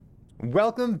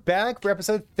Welcome back for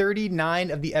episode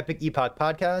 39 of the Epic Epoch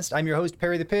podcast. I'm your host,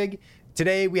 Perry the Pig.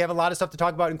 Today, we have a lot of stuff to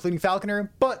talk about, including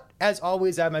Falconer. But, as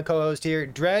always, I have my co-host here,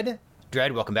 Dread.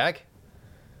 Dread, welcome back.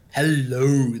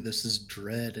 Hello, this is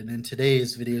Dread, and in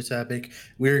today's video topic,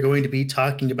 we're going to be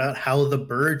talking about how the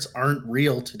birds aren't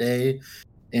real today,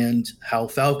 and how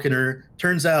Falconer,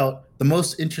 turns out, the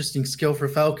most interesting skill for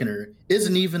Falconer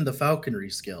isn't even the falconry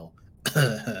skill.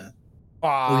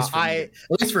 At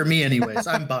least for me, anyways.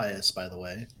 I'm biased, by the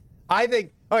way. I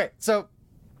think, okay, so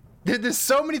there's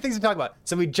so many things to talk about.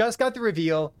 So we just got the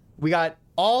reveal. We got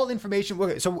all information.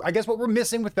 Okay, so I guess what we're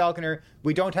missing with Falconer,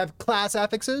 we don't have class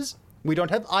affixes, we don't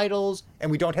have idols,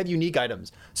 and we don't have unique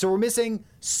items. So we're missing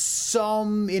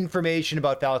some information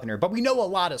about Falconer, but we know a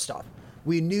lot of stuff.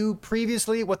 We knew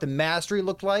previously what the mastery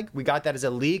looked like. We got that as a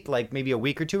leak like maybe a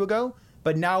week or two ago.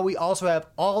 But now we also have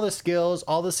all the skills,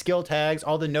 all the skill tags,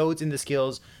 all the nodes in the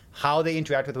skills, how they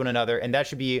interact with one another. And that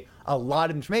should be a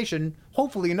lot of information,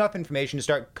 hopefully enough information to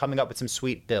start coming up with some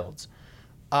sweet builds.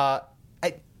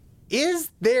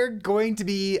 Is there going to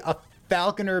be a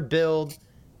Falconer build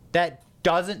that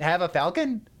doesn't have a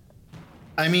Falcon?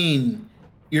 I mean,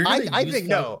 you're gonna I think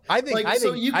no. I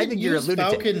think you're a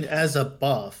lunatic. Falcon as a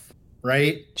buff,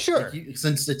 right? Sure. Like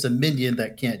since it's a minion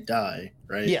that can't die,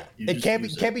 right? Yeah, it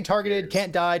can't be targeted,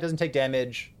 can't die, doesn't take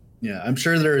damage. Yeah, I'm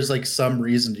sure there's like some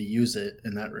reason to use it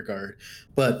in that regard,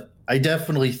 but I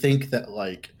definitely think that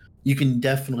like you can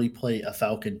definitely play a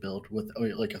Falcon build with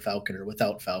like a Falconer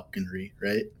without falconry,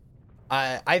 right?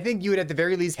 I think you would at the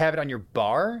very least have it on your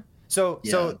bar. So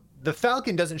the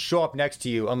Falcon doesn't show up next to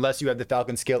you unless you have the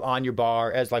Falcon skill on your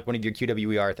bar as like one of your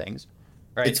QWER things,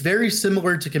 right? It's very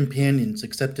similar to companions,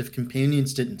 except if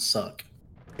companions didn't suck.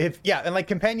 And like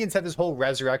companions have this whole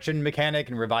resurrection mechanic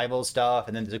and revival stuff,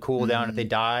 and then there's a cooldown if they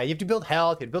die. You have to build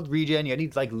health, you have to build regen, you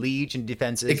need like leech and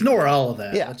defenses. Ignore all of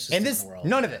that. Yeah, and this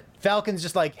none of it. Falcon's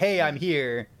just like, hey, I'm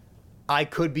here. I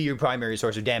could be your primary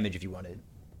source of damage if you wanted.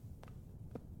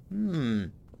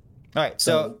 All right,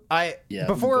 so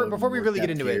before we really get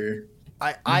into it,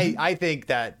 I think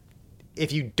that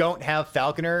if you don't have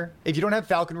Falconer, if you don't have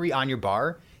falconry on your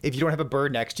bar, if you don't have a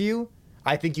bird next to you,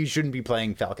 I think you shouldn't be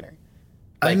playing Falconer.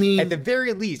 Like, I mean, at the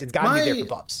very least, it's got to be there for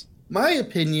buffs. My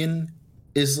opinion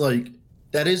is like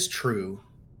that is true,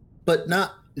 but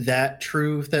not that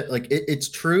true. That like it's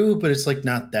true, but it's like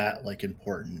not that like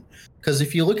important. Because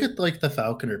if you look at like the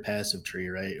Falconer passive tree,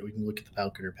 right? We can look at the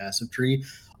Falconer passive tree.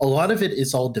 A lot of it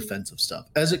is all defensive stuff.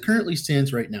 As it currently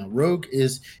stands right now, Rogue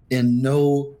is in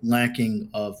no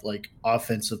lacking of like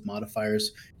offensive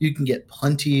modifiers. You can get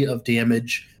plenty of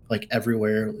damage like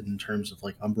everywhere in terms of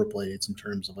like Umbra Blades, in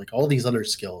terms of like all these other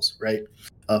skills, right?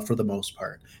 For the most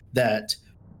part, that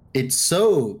it's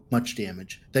so much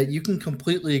damage that you can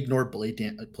completely ignore Blade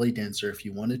Dancer if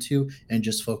you wanted to and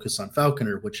just focus on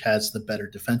Falconer, which has the better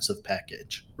defensive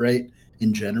package, right?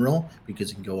 In general, because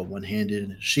you can go one-handed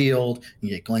and a shield, you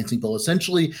get glancing bolt.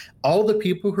 Essentially, all the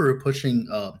people who are pushing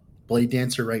Blade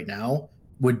Dancer right now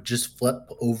would just flip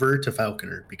over to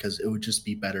Falconer because it would just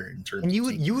be better in terms. And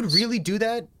you would really do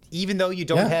that even though you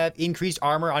don't have increased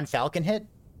armor on Falcon hit?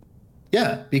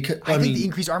 Yeah, because I think the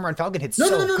increased armor on Falcon hits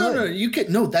good. No. You can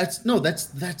that's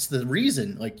the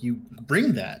reason. Like you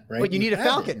bring that, right? But you need a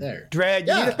Falcon there. Dread,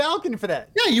 you need a Falcon for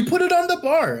that. Yeah, you put it on the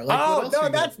bar.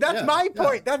 Like, that's my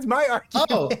point. That's my argument.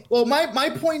 Oh, well, my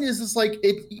point is like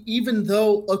it. Even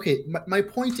though my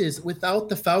point is without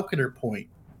the Falconer point,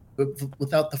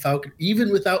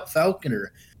 even without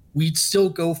Falconer, we'd still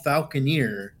go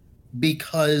Falconeer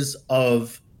because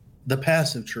of the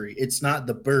passive tree. It's not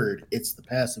the bird, it's the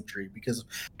passive tree because of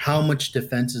how much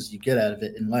defenses you get out of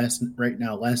it. And last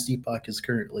Epoch is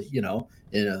currently, in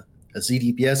a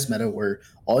ZDPS meta where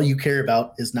all you care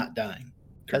about is not dying.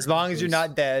 As long as you're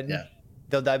not dead,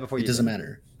 they'll die before you. It doesn't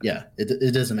matter. Yeah,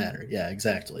 it doesn't matter. Yeah,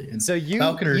 exactly. And so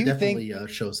Falconer definitely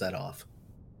shows that off.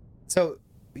 So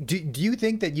do you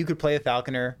think that you could play a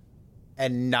Falconer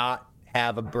and not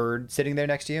have a bird sitting there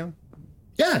next to you?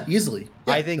 Yeah, easily.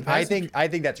 Yeah, I think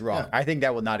that's wrong. Yeah. I think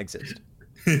that will not exist.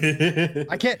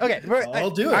 I can't. Okay,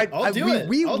 I'll do it.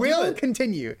 We will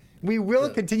continue. We will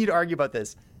continue to argue about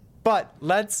this, but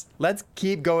let's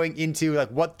keep going into like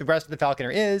what the rest of the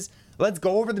Falconer is. Let's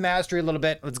go over the mastery a little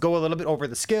bit. Let's go a little bit over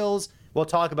the skills. We'll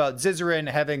talk about Zizarin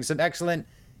having some excellent,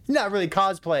 not really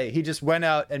cosplay. He just went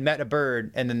out and met a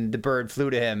bird, and then the bird flew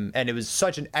to him, and it was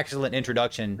such an excellent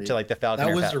introduction to like the Falconer.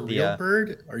 That was a real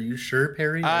bird? Are you sure,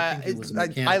 Perry? I think it was a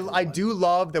mechanical I do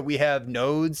love that we have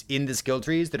nodes in the skill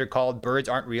trees that are called birds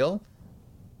aren't real.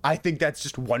 I think that's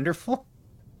just wonderful.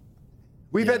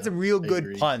 We've had some real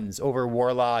good puns over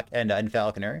Warlock and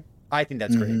Falconer. I think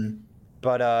that's great.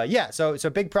 But yeah, so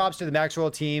big props to the Maxwell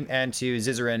team and to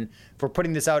Zizarin for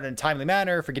putting this out in a timely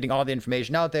manner, for getting all the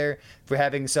information out there, for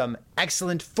having some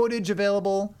excellent footage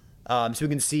available, so we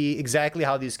can see exactly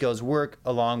how these skills work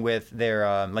along with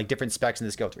their like different specs in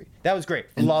the skill tree. That was great.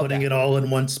 And Love putting that. it all in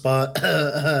one spot.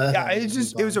 Yeah,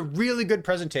 it was a really good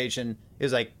presentation. It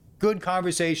was like good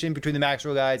conversation between the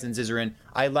Maxwell guys and Zizarin.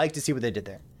 I like to see what they did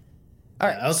there. All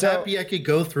right, I was happy I could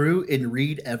go through and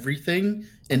read everything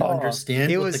and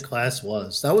understand what the class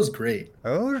was. That was great.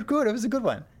 Oh, it was good. It was a good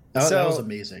one. That was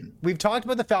amazing. We've talked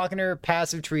about the Falconer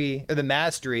passive tree, or the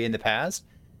mastery in the past.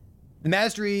 The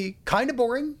mastery, kind of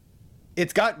boring.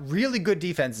 It's got really good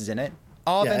defenses in it.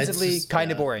 Offensively,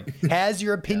 kind of boring. Has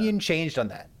your opinion changed on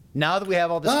that? Now that we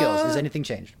have all the skills, has anything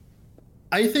changed?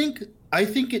 I think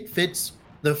it fits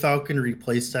the falconry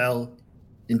playstyle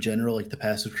in general. Like the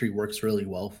passive tree works really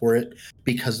well for it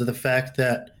because of the fact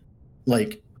that,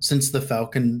 like, since the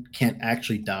falcon can't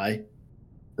actually die,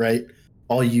 right?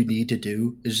 All you need to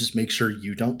do is just make sure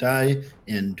you don't die,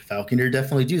 and falconer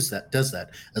definitely does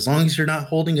that. As long as you're not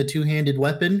holding a two-handed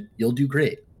weapon, you'll do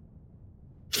great.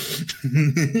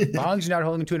 As long as you're not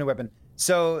holding a two-handed weapon.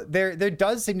 So there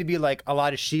does seem to be like a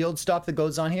lot of shield stuff that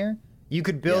goes on here. You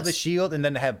could build a shield and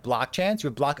then have block chance. You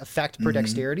have block effect per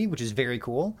dexterity, which is very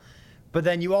cool. But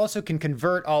then you also can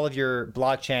convert all of your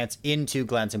block chance into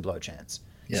glancing blow chance.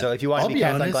 Yeah. So if you want to be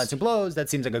capped on glancing blows, that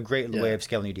seems like a great way of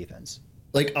scaling your defense.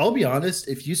 Like, I'll be honest,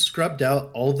 if you scrubbed out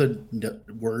all the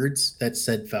words that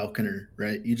said Falconer,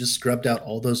 right? You just scrubbed out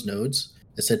all those nodes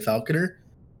that said Falconer,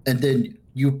 and then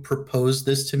you proposed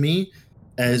this to me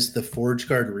as the Forge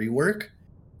Guard rework,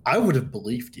 I would have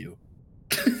believed you.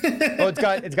 Oh,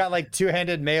 it's got like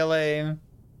two-handed melee.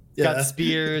 It's got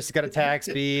spears, it's got attack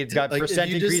speed, it's got like, percent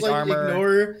increased armor.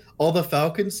 Ignore all the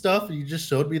Falcon stuff and you just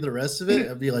showed me the rest of it,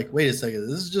 I'd be like, wait a second,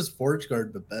 this is just Forge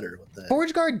Guard but better with that.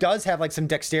 Forge Guard does have like some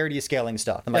dexterity scaling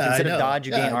stuff, and like instead of dodge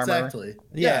you gain armor. Exactly.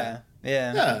 Yeah,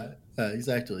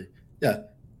 exactly. Yeah.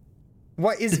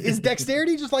 What is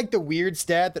dexterity just like the weird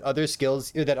stat that other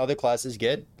skills that other classes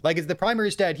get? Like, it's the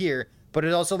primary stat here, but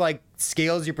it also like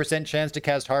scales your percent chance to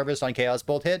cast Harvest on Chaos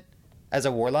Bolt hit as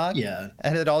a warlock. Yeah.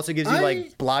 And it also gives you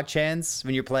like block chance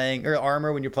when you're playing, or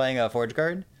armor when you're playing a Forge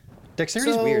Guard.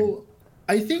 Dexterity is weird.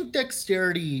 I think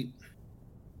dexterity,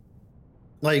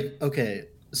 like, okay,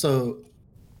 so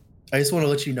I just want to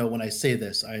let you know when I say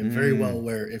this, I am very well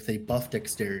aware if they buff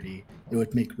dexterity, it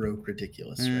would make Rogue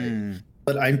ridiculous, right?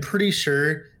 But I'm pretty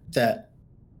sure that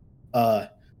they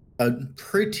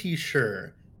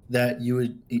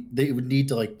would need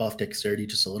to like buff dexterity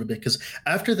just a little bit, because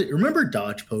after remember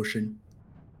Dodge Potion?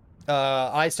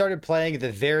 I started playing at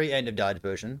the very end of Dodge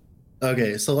Potion.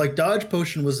 Okay, so like Dodge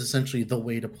Potion was essentially the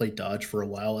way to play Dodge for a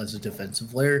while as a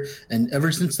defensive layer, and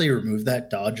ever since they removed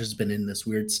that, Dodge has been in this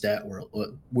weird spot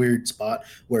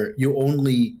where you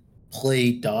only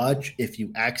play Dodge if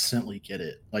you accidentally get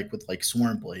it, like with like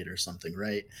Swarm Blade or something,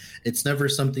 right? It's never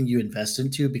something you invest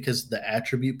into because the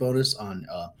attribute bonus on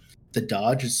the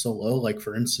dodge is so low. Like,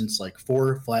 for instance, like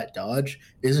 4 flat dodge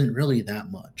isn't really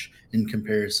that much in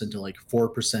comparison to like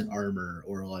 4% armor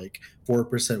or like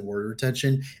 4% ward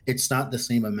retention. It's not the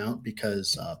same amount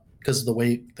because of the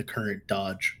way the current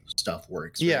dodge stuff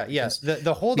works. Yeah, right? yes.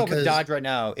 The hold up with dodge right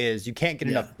now is you can't get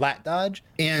enough flat dodge.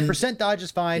 And percent dodge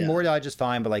is fine, more dodge is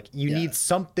fine, but like you need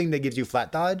something that gives you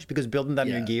flat dodge, because building that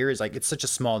in your gear is like, it's such a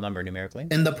small number numerically.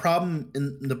 And the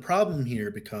problem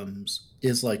here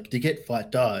is like, to get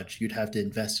flat dodge, you'd have to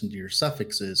invest into your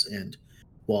suffixes, and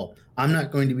well, I'm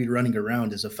not going to be running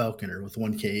around as a Falconer with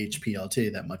 1k HP, I'll tell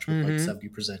you that much, with like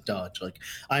 70% dodge. Like,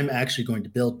 I'm actually going to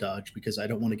build dodge because I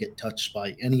don't want to get touched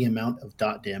by any amount of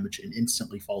dot damage and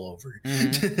instantly fall over.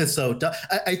 So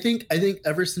I think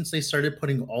ever since they started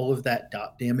putting all of that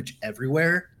dot damage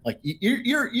everywhere, like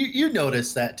you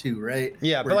noticed that too, right?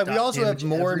 Yeah, but like we also have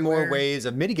more and more ways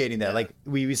of mitigating that. Like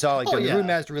we saw like the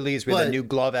Rune release with a new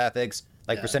glove affix,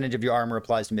 like percentage of your armor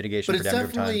applies to mitigation for damage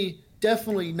over time.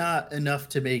 Definitely not enough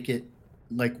to make it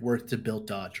like worth to build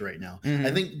dodge right now.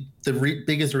 I think the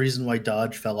biggest reason why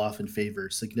dodge fell off in favor,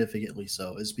 significantly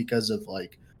so, is because of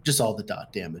like just all the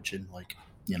dot damage, and like,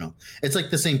 you know, it's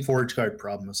like the same Forge Guard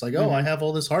problem. It's like, I have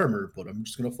all this armor, but I'm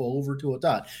just gonna fall over to a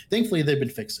dot. Thankfully, they've been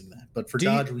fixing that, but for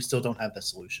dodge, we still don't have that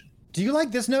solution. Do you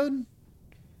like this node?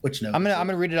 Which node? I'm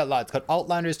gonna read it out loud. It's called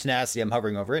Outlander's Tenacity. I'm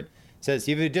hovering over it. It says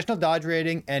you have an additional dodge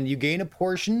rating, and you gain a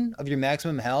portion of your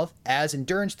maximum health as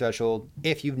endurance threshold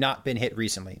if you've not been hit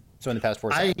recently. So in the past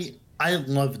 4 seconds. I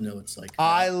love nodes like that.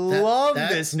 I love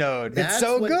this node. It's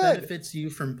so good. That's what benefits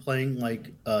you from playing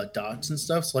like dots and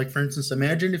stuff. So like, for instance,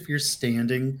 imagine if you're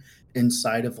standing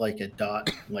inside of like a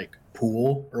dot like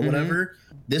pool or whatever,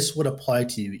 this would apply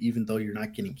to you even though you're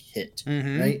not getting hit,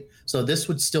 right? So this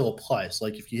would still apply. So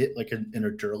like if you hit like an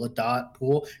Erdurla dot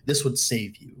pool, this would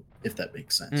save you, if that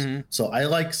makes sense. So I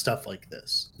like stuff like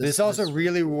this. This also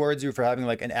really rewards you for having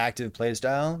like an active play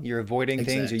style. You're avoiding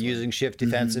things, you're using shift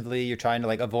defensively, you're trying to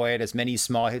like avoid as many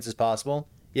small hits as possible.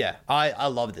 Yeah, I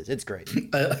love this. It's great.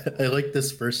 I like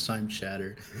this first time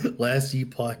chatter. Last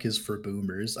epoch is for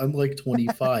boomers. I'm like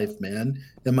 25, man.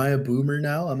 Am I a boomer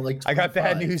now? I'm like 25. I got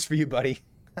bad news for you, buddy.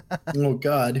 Oh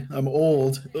God, I'm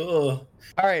old. Ugh. All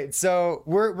right, so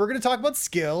we're gonna talk about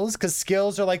skills because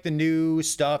skills are like the new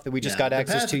stuff that we just got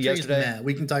access to yesterday.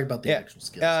 We can talk about the actual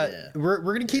skills.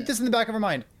 We're gonna keep this in the back of our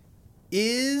mind.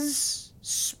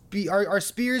 Are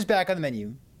spears back on the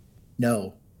menu?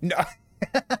 No.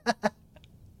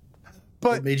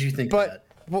 But what made you think that?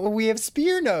 But we have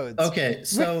spear nodes. Okay,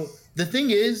 so the thing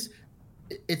is,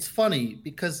 it's funny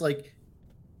because like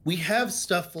we have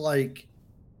stuff like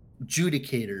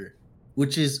Judicator,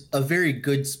 which is a very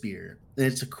good spear, and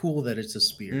it's cool that it's a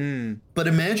spear. But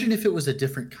imagine if it was a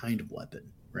different kind of weapon,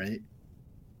 right?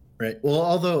 Right. Well,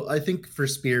 although I think for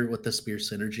spear with the spear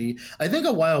synergy, I think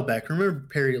a while back, remember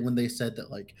Perry when they said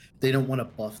that like they don't want to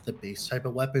buff the base type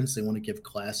of weapons, they want to give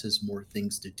classes more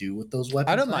things to do with those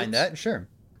weapons. I don't mind that, sure.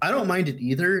 I don't mind it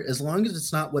either, as long as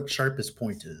it's not what sharpest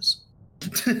point is.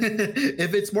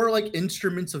 If it's more like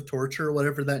instruments of torture or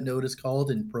whatever that node is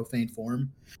called in profane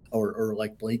form, or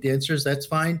like blade dancers, that's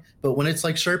fine. But when it's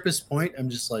like sharpest point, I'm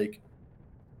just like,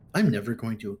 I'm never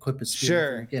going to equip a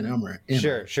spear again.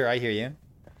 Sure, I hear you.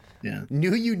 Yeah.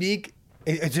 New unique.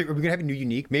 Are we gonna have a new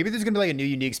unique? Maybe there's gonna be like a new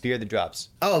unique spear that drops.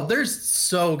 Oh, there's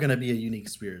so gonna be a unique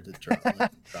spear that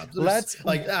drops.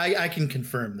 I can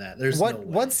confirm that. There's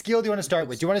what skill do you want to start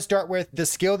with? Do you want to start with the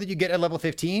skill that you get at level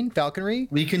 15, falconry?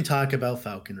 We can talk about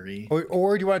falconry.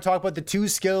 Or do you want to talk about the 2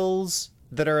 skills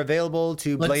that are available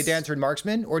to blade dancer and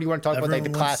marksman? Or do you want to talk about like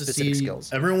the class specific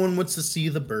skills? Everyone wants to see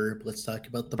the burb. Let's talk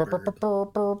about the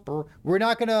burb. We're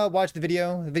not gonna watch the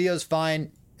video. The video's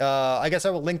fine. I guess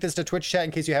I will link this to Twitch chat in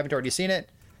case you haven't already seen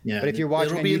it. Yeah, but if you're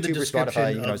watching on YouTube or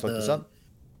Spotify, you can always look this up.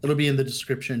 It'll be in the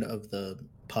description of the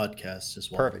podcast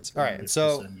as well. Perfect. All right.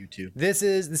 So on YouTube. This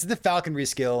is the falconry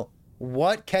skill.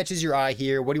 What catches your eye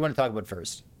here? What do you want to talk about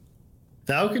first?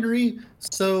 Falconry.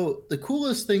 So the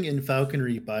coolest thing in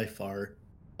falconry by far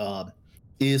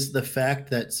is the fact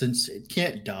that since it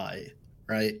can't die,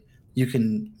 right? You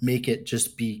can make it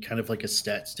just be kind of like a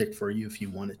stat stick for you if you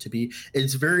want it to be.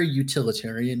 It's very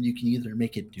utilitarian. You can either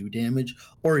make it do damage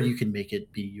or you can make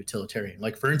it be utilitarian.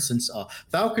 Like for instance,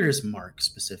 Falconer's Mark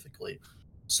specifically.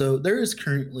 So there is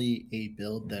currently a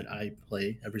build that I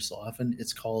play every so often.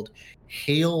 It's called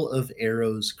Hail of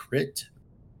Arrows Crit.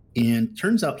 And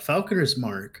turns out Falconer's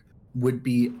Mark would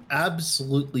be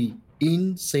absolutely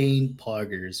insane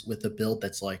poggers with a build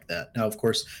that's like that. Now, of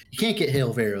course, you can't get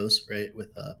Hail of Arrows, right, with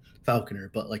Falconer,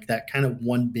 but like that kind of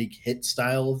one big hit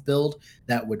style of build,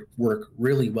 that would work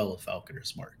really well with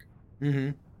Falconer's Mark.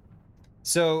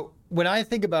 So when I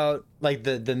think about like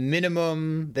the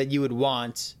minimum that you would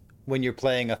want when you're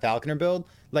playing a Falconer build,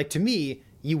 like to me,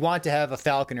 you want to have a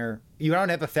Falconer. You don't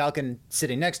have a Falcon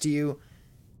sitting next to you,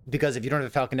 because if you don't have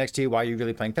a Falcon next to you, why are you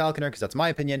really playing Falconer? Because that's my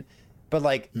opinion. But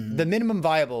like the minimum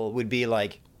viable would be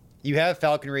like you have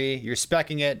falconry, you're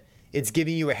speccing it, it's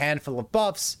giving you a handful of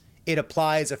buffs, it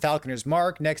applies a Falconer's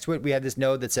Mark. Next to it, we have this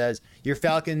node that says your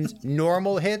Falcon's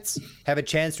normal hits have a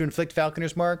chance to inflict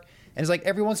Falconer's Mark. And it's like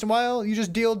every once in a while, you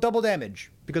just deal double damage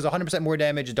because 100% more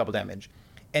damage is double damage.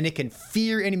 And it can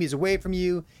fear enemies away from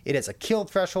you. It has a kill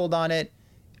threshold on it.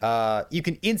 You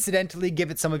can incidentally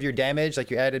give it some of your damage,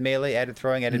 like you added melee, added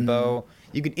throwing, added bow.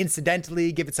 You can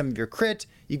incidentally give it some of your crit.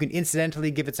 You can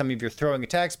incidentally give it some of your throwing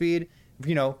attack speed,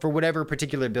 you know, for whatever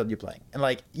particular build you're playing. And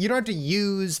like, you don't have to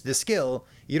use the skill.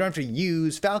 You don't have to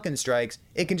use Falcon Strikes.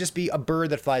 It can just be a bird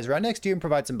that flies around next to you and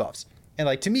provides some buffs. And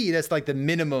like, to me, that's like the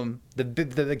minimum, the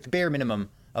bare minimum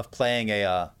of playing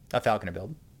a Falconer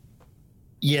build.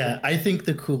 Yeah, I think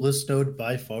the coolest node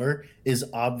by far is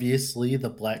obviously the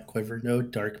Black Quiver node,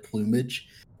 Dark Plumage,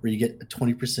 where you get a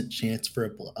 20% chance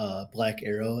for a black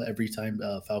arrow every time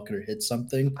Falconer hits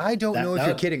something. I don't know if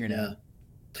you're kidding or not.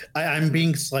 I'm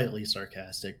being slightly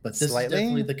sarcastic, but this is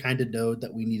definitely the kind of node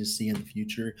that we need to see in the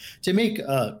future to make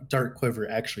Dark Quiver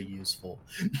actually useful.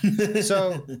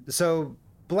 So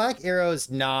Black Arrow's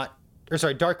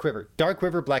Dark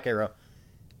Quiver, Black Arrow.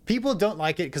 People don't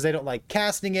like it because they don't like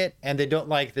casting it, and they don't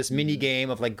like this mini game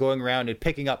of like going around and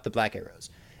picking up the black arrows.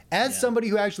 As somebody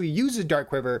who actually uses Dark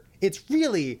Quiver, it's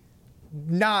really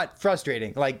not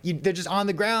frustrating. Like they're just on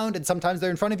the ground, and sometimes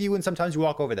they're in front of you, and sometimes you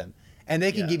walk over them. And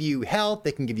they can give you health,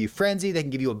 they can give you frenzy, they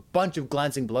can give you a bunch of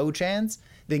glancing blow chance,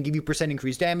 they can give you %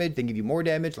 increased damage, they can give you more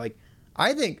damage. Like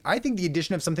I think the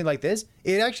addition of something like this,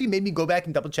 it actually made me go back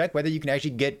and double check whether you can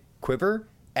actually get Quiver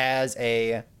as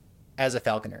a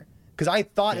Falconer. Because I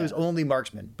thought it was only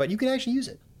marksman, but you can actually use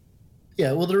it.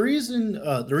 Yeah, well,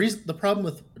 the problem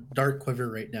with Dark Quiver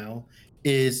right now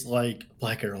is like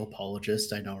Black Arrow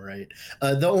Apologist. I know, right?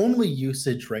 The only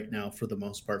usage right now, for the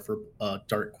most part, for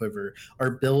Dark Quiver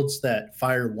are builds that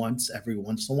fire once every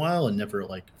once in a while and never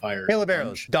like fire. Hail of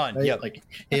arrows, done. Right? Yep. Like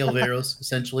hail of arrows,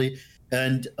 essentially,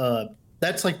 and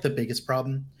that's like the biggest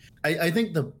problem. I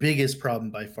think the biggest problem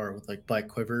by far with like Black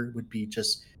Quiver would be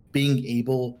just being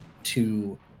able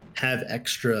to have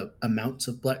extra amounts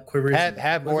of Black Quivers.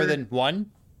 Have more than one.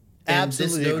 And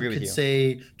Absolutely this node agree with could you.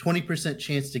 say 20%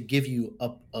 chance to give you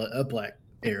a black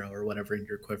arrow or whatever in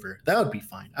your quiver. That would be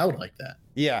fine. I would like that.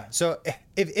 Yeah. So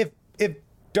if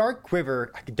Dark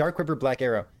Quiver, Black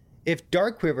Arrow, if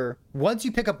Dark Quiver, once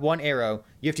you pick up one arrow,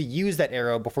 you have to use that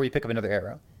arrow before you pick up another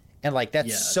arrow. And like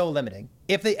that's so limiting.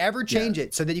 If they ever change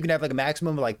it so that you can have like a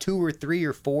maximum of like 2 or 3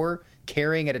 or 4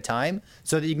 carrying at a time,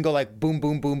 so that you can go like boom,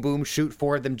 boom, boom, boom, shoot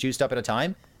 4 of them juiced up at a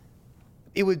time,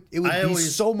 it would be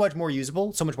so much more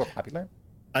usable, so much more popular.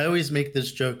 I always make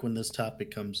this joke when this topic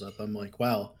comes up. I'm like,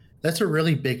 wow, that's a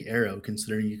really big arrow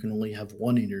considering you can only have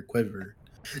one in your quiver.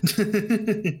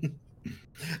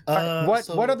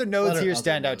 What other nodes here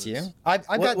stand out to you? I've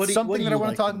got something that I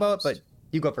want to talk about, but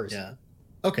you go first. Yeah.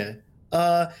 Okay.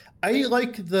 I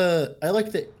like the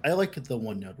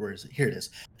one node. Where is it? Here it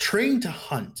is. Train to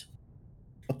hunt.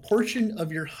 A portion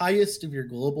of your highest of your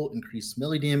global increased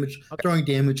melee damage, throwing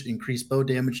damage, increased bow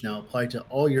damage now apply to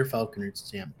all your Falconer's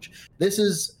damage. This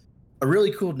is a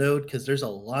really cool node because there's a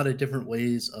lot of different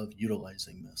ways of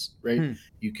utilizing this, right?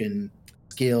 You can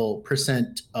scale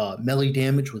 % melee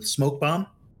damage with smoke bomb.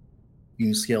 You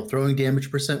can scale throwing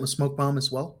damage % with smoke bomb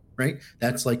as well, right?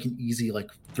 That's like an easy like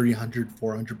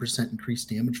 300-400% increased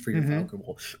damage for your Falconer.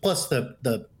 Plus the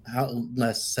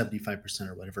less 75%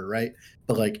 or whatever, right?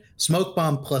 But like smoke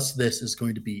bomb plus this is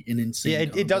going to be an insane.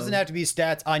 Yeah, it doesn't have to be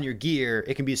stats on your gear.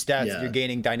 It can be stats that you're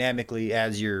gaining dynamically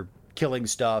as you're killing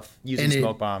stuff using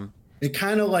smoke bomb. It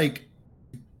kind of like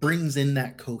brings in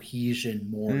that cohesion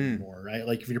more and more, right?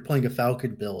 Like if you're playing a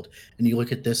Falcon build and you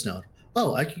look at this node,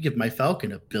 oh, I could give my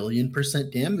Falcon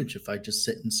 1,000,000,000% damage if I just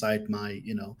sit inside my,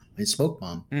 my smoke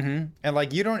bomb. And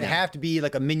like you don't have to be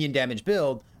like a minion damage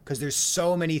build because there's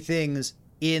so many things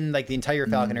in like the entire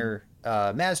Falconer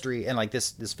mastery and like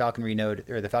this falconry node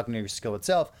or the falconry skill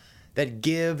itself that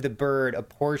give the bird a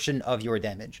portion of your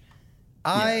damage.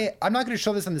 I'm not going to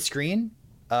show this on the screen,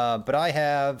 but I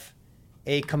have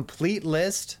a complete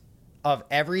list of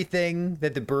everything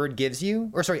that the bird gives you,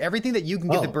 or sorry, everything that you can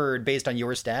give the bird based on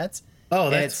your stats.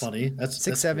 Oh, that's funny. That's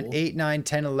 6, 7, cool. 8, 9,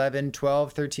 10, 11,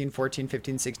 12, 13, 14,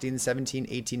 15, 16, 17,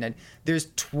 18, 19.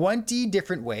 There's 20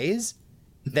 different ways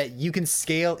that you can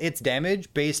scale its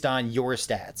damage based on your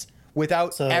stats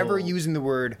without ever using the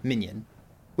word minion,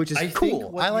 which is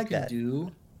cool. I like that.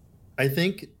 I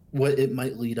think what it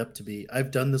might lead up to be, I've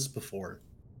done this before,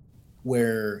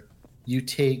 where you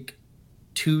take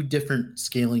 2 different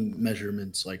scaling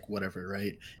measurements, like whatever,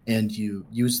 right? And you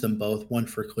use them both, one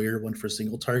for clear, one for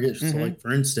single target. So like,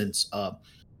 for instance, a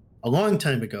long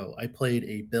time ago, I played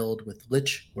a build with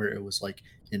Lich where it was like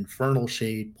Infernal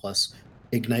Shade plus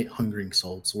Ignite Hungering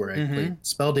Souls, where I played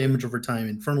spell damage over time,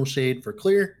 Infernal Shade for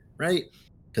clear, right?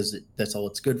 Because that's all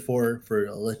it's good for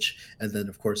a Lich. And then,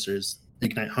 of course, there's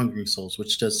Ignite Hungering Souls,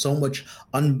 which does so much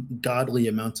ungodly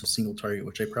amounts of single target,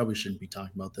 which I probably shouldn't be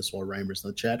talking about this while Reimer's in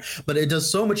the chat, but it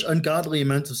does so much ungodly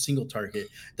amounts of single target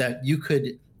that you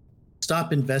could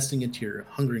stop investing into your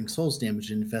Hungering Souls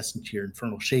damage and invest into your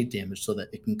Infernal Shade damage so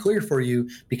that it can clear for you,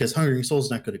 because Hungering Souls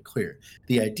is not good at clear.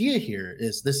 The idea here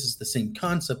is this is the same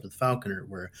concept with Falconer,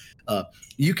 where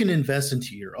you can invest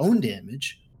into your own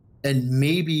damage, and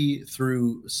maybe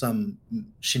through some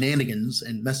shenanigans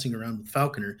and messing around with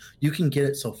Falconer, you can get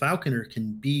it so Falconer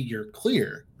can be your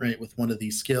clear, right, with one of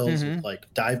these skills, with like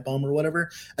Dive Bomb or whatever,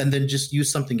 and then just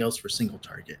use something else for single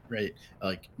target, right?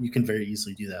 Like you can very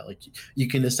easily do that. Like you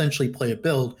can essentially play a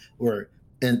build where,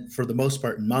 and for the most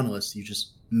part in Monoliths, you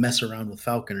just mess around with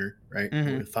Falconer, right?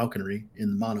 With falconry in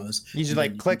the monos. You just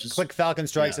like click Falcon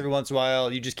strikes every once in a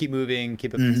while. You just keep moving,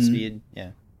 keep up the speed.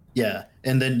 Yeah,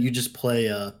 and then you just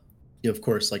play of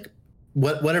course, like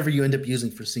whatever you end up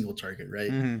using for single target,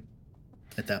 right?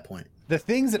 At that point. The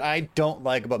things that I don't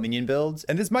like about minion builds,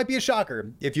 and this might be a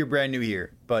shocker if you're brand new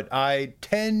here, but I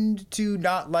tend to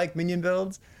not like minion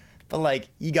builds but like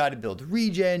you got to build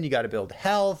regen, you got to build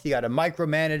health, you got to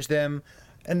micromanage them.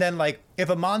 And then like if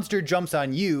a monster jumps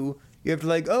on you, you have to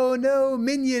like, oh no,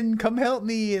 minion, come help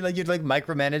me. And like you'd like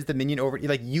micromanage the minion over,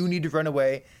 like you need to run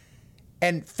away.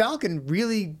 And Falcon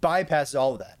really bypasses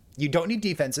all of that. You don't need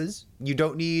defenses. You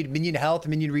don't need minion health,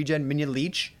 minion regen, minion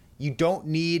leech. You don't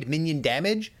need minion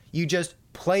damage. You just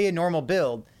play a normal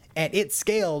build and it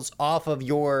scales off of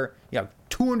your,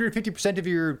 250% of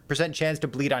your percent chance to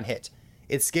bleed on hit.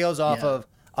 It scales off of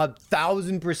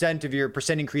 1,000% of your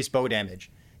percent increased bow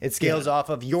damage. It scales off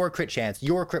of your crit chance,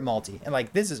 your crit multi. And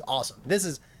like, this is awesome. This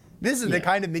is the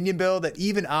kind of minion build that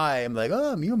even I am like,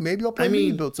 oh, maybe I'll play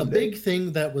minion build someday. A big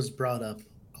thing that was brought up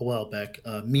a while back,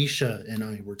 Misha and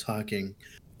I were talking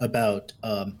about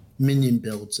minion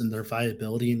builds and their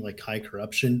viability and like high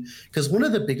corruption. Because one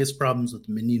of the biggest problems with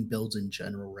minion builds in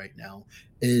general right now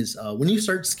is when you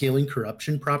start scaling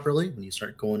corruption properly, when you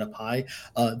start going up high,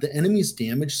 the enemy's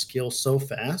damage scales so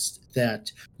fast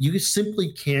that you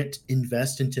simply can't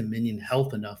invest into minion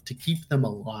health enough to keep them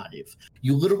alive.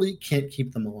 You literally can't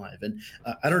keep them alive. And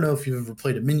I don't know if you've ever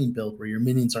played a minion build where your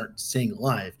minions aren't staying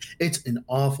alive. It's an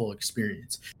awful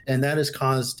experience. And that has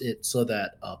caused it so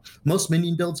that most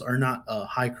minion builds are not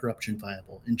high corruption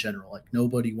viable in general. Like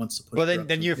nobody wants to push. Well,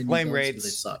 then you have flame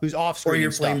wraiths who's off screening or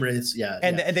your stuff. flame wraiths,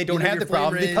 and they don't have the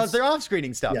problem because they're off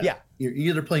screening stuff. Yeah. You're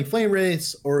either playing flame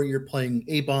wraiths or you're playing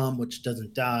a bomb, which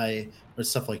doesn't die, or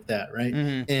stuff like that, right?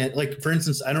 Mm-hmm. And like for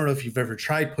instance, I don't know if you've ever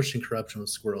tried pushing corruption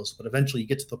with squirrels, but eventually you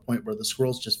get to the point where the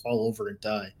squirrels just fall over and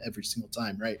die every single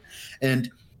time, right?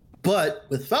 But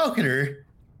with Falconer,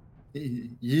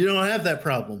 you don't have that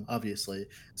problem, obviously.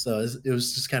 So it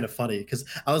was just kind of funny because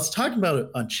I was talking about it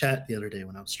on chat the other day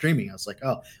when I was streaming. I was like,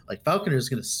 oh, like Falconer is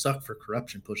going to suck for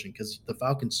corruption pushing because the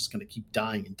Falcon's just going to keep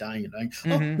dying and dying and dying.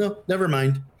 Mm-hmm. Oh, no, never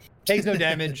mind. Takes no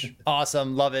damage.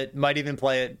 Awesome. Love it. Might even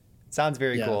play it. Sounds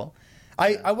very cool.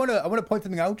 I want to point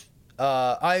something out.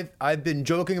 I've been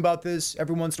joking about this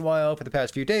every once in a while for the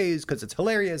past few days because it's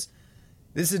hilarious.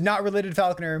 This is not related to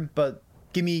Falconer, but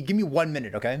give me 1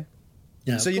 minute, okay?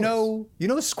 Yeah. So you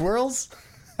know squirrels?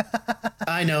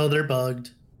 I know they're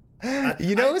bugged.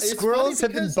 Squirrels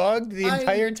have been bugged the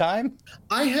entire time.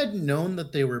 I had known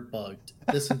that they were bugged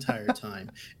this entire time.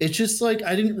 It's just like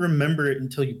I didn't remember it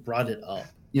until you brought it up.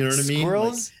 You know what I mean?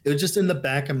 Squirrels? Like, it was just in the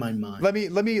back of my mind. Let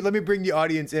me bring the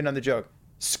audience in on the joke.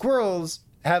 Squirrels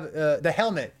have the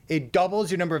helmet. It doubles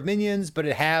your number of minions, but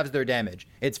it halves their damage.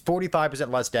 It's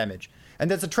 45% less damage. And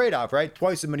that's a trade-off, right?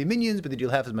 Twice as many minions, but they deal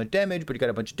half as much damage, but you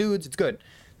got a bunch of dudes. It's good.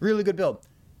 Really good build.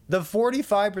 The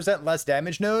 45% less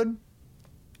damage node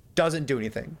doesn't do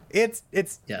anything. It's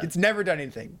never done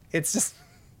anything. It's just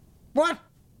what?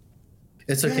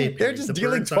 It's okay, Perry. They're just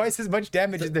dealing twice as much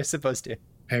damage as they're supposed to.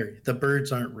 Perry, the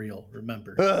birds aren't real,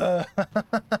 remember.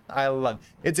 I love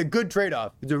it. It's a good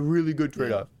trade-off. It's a really good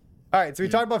trade-off. All right, so we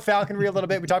talked about falconry a little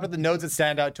bit. We talked about the nodes that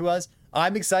stand out to us.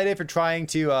 I'm excited for trying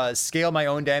to scale my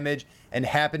own damage and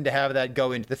happen to have that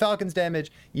go into the Falcon's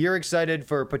damage. You're excited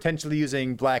for potentially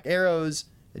using black arrows.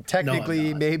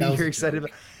 Technically, maybe you're excited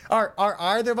about... Are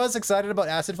either of us excited about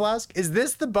Acid Flask? Is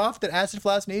this the buff that Acid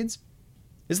Flask needs?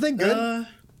 Is this thing good?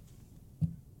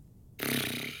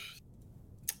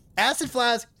 Acid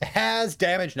Flask has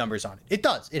damage numbers on it. It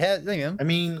does. It has, I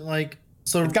mean, like...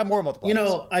 So it's got more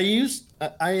multipliers.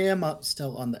 I am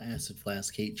still on the Acid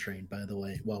Flask hate train, by the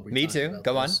way. While we Me too.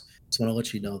 Go on. Just want to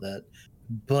let you know that.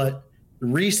 But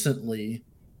recently,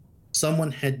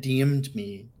 someone had DM'd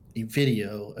me a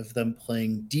video of them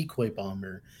playing Decoy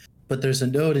Bomber, but there's a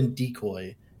node in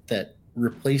Decoy that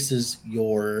replaces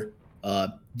your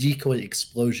decoy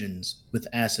explosions with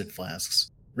Acid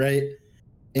Flasks, right?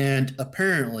 And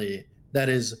apparently, that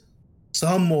is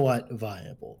somewhat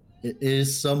viable. It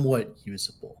is somewhat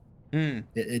usable.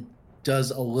 It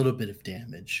does a little bit of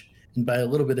damage. And by a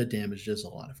little bit of damage, does a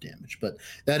lot of damage. But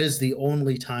that is the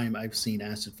only time I've seen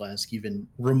Acid Flask even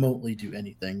remotely do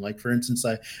anything. Like, for instance,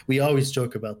 we always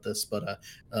joke about this, but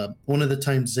one of the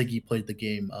times Ziggy played the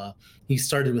game, he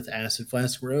started with Acid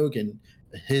Flask Rogue, and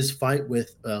his fight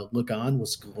with Lugan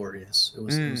was glorious. It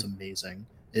was amazing.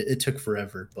 It took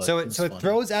forever. But so it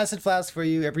throws Acid Flask for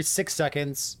you every 6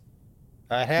 seconds.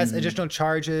 It has additional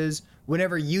charges.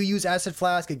 Whenever you use Acid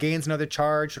Flask, it gains another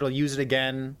charge. It'll use it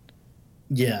again.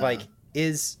 Yeah.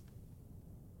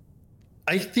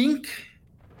 I think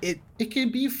it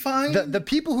can be fine. The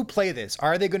people who play this,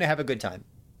 are they going to have a good time?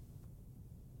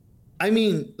 I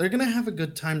mean, they're going to have a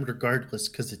good time regardless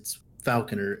because it's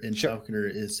Falconer, and Sure.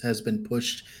 Falconer has been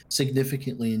pushed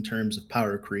significantly in terms of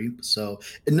power creep. So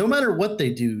no matter what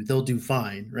they do, they'll do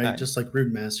fine, right? Right. Just like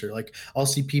Rune Master. Like I'll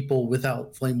see people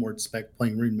without Flame Ward spec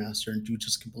playing Rune Master and do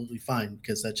just completely fine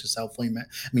because that's just how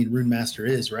Rune Master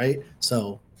is, right?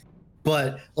 So,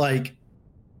 but like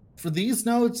for these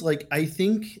nodes, like I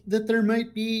think that there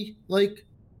might be like,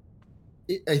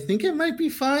 I think it might be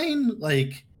fine.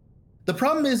 Like the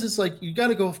problem is like you got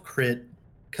to go with crit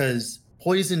because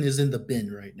poison is in the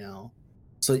bin right now.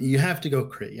 So you have to go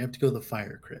crit. You have to go the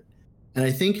fire crit. And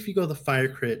I think if you go the fire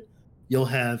crit, you'll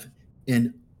have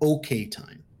an okay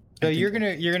time. So you're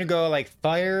gonna go like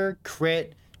fire,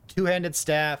 crit, two-handed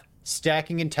staff,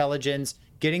 stacking intelligence,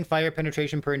 getting fire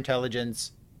penetration per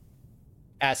intelligence,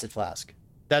 acid flask.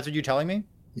 That's what you're telling me?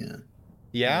 Yeah.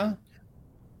 Yeah?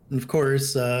 And of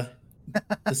course, the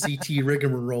CT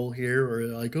rigmarole here, where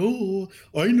like, oh,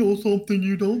 I know something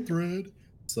you don't, Thread.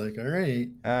 It's like, all right.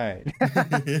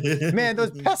 Man,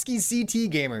 those pesky CT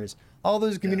gamers, all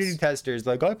those community testers,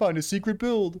 like, I found a secret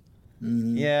build.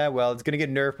 Mm-hmm. Yeah, well, it's gonna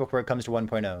get nerfed before it comes to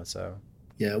 1.0, so.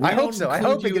 Yeah, I hope so. I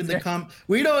hope you in the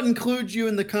we don't include you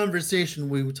in the conversation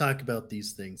when we talk about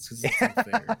these things because it's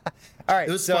unfair. All right,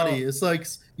 it was funny. It's like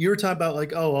you were talking about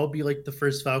like, oh, I'll be like the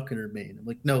first Falconer main. I'm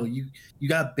like, no, you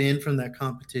got banned from that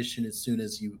competition as soon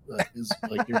as you is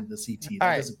like you're in the CT.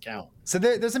 That doesn't count. So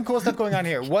there's some cool stuff going on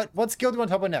here. What skill do you want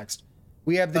to talk about next?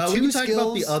 We have the we two can skills. talk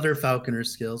about the other Falconer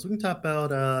skills. We can talk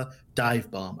about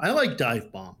Dive Bomb. I like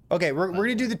Dive Bomb. Okay, we're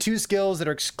gonna do the two skills that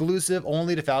are exclusive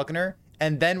only to Falconer.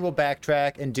 And then we'll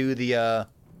backtrack and do the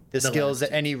skills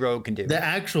that any rogue can do. The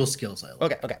actual skills I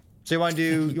like. Okay. So you want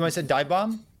to say Dive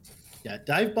Bomb? Yeah,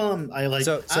 Dive Bomb I like.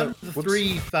 So out of the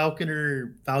three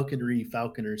Falconer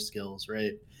skills,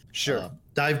 right? Sure.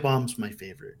 Dive Bomb's my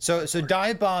favorite. So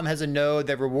Dive Bomb has a node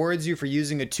that rewards you for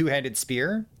using a two-handed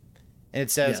spear. And it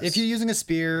says if you're using a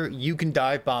spear, you can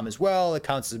Dive Bomb as well. It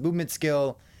counts as a movement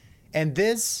skill. And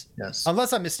this,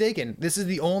 unless I'm mistaken, this is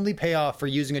the only payoff for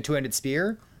using a two-handed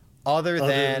spear. Other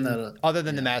than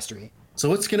the mastery. So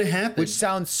what's going to happen? Which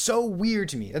sounds so weird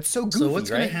to me. That's so goofy, So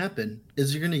what's going to happen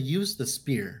is you're going to use the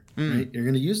spear, right? You're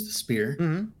going to use the spear.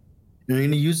 Mm-hmm. You're going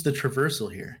to use the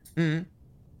traversal here. Mm-hmm.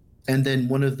 And then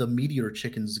one of the meteor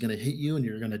chickens is going to hit you and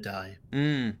you're going to die.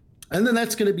 Mm. And then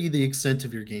that's going to be the extent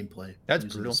of your gameplay. That's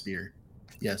brutal. The spear.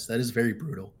 Yes, that is very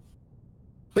brutal.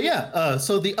 But yeah,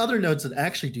 so the other nodes that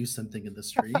actually do something in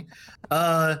this tree,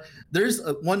 there's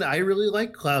one I really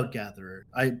like, Cloud Gatherer.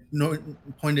 I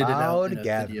pointed it out in a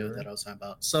video that I was talking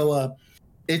about. So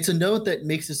it's a node that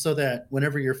makes it so that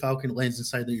whenever your Falcon lands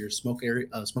inside your smoke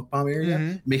bomb area,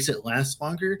 it makes it last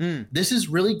longer. This is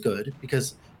really good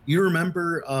because you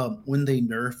remember when they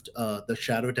nerfed the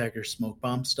Shadow Dagger smoke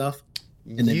bomb stuff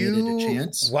and they made it a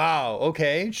chance. Wow.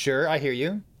 Okay. Sure. I hear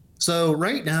you. So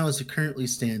right now, as it currently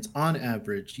stands, on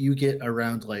average, you get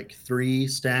around like 3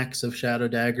 stacks of Shadow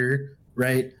Dagger,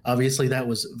 right? Obviously, that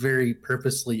was very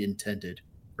purposely intended,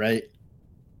 right?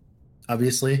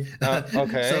 Obviously.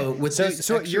 Okay.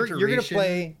 So you're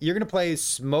gonna play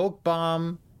Smoke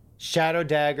Bomb, Shadow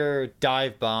Dagger,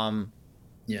 Dive Bomb,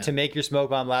 to make your Smoke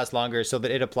Bomb last longer, so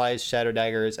that it applies Shadow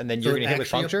Daggers, and then you're gonna hit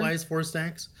with Puncture. Applies 4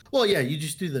 stacks. Well, yeah, you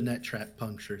just do the net trap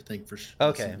puncture thing for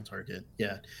single target.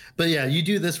 Yeah, but yeah, you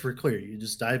do this for clear. You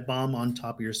just Dive Bomb on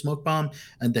top of your Smoke Bomb,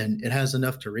 and then it has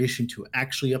enough duration to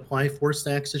actually apply 4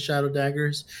 stacks of Shadow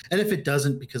Daggers. And if it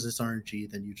doesn't because it's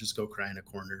RNG, then you just go cry in a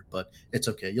corner. But it's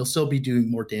okay. You'll still be doing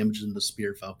more damage than the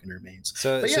Spear Falconer mains.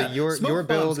 So your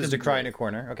build is to cry in a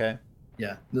corner. Okay.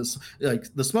 Yeah,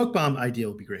 the Smoke Bomb idea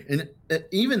would be great, and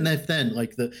even then,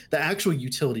 like the actual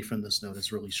utility from this node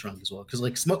is really strong as well. Because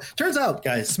like turns out,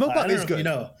 guys, Smoke Bomb is good.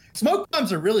 Smoke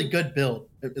Bomb's a really good build.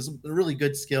 It's a really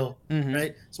good skill,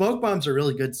 right? Smoke Bomb's a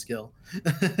really good skill.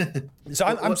 So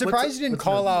I'm surprised you didn't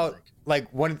call out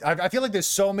like one. I feel like there's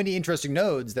so many interesting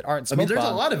nodes that aren't Smoke Bomb. There's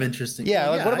a lot of interesting.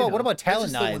 Yeah, what about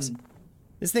Talon Knives?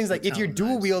 This thing's like if you're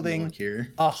dual wielding,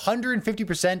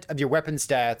 150% of your weapon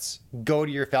stats go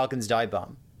to your Falcon's Dive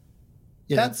Bomb.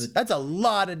 Yeah, that's a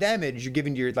lot of damage you're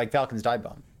giving to your Falcon's Dive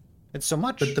Bomb. It's so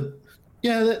much. But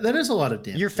that is a lot of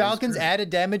damage. Your Falcon's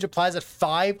added damage applies at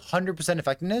 500%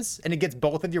 effectiveness, and it gets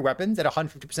both of your weapons at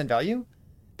 150% value.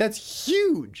 That's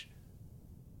huge.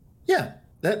 Yeah,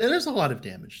 that is a lot of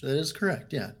damage. That is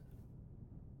correct. Yeah.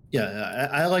 Yeah,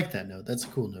 I like that node. That's a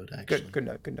cool node, actually. Good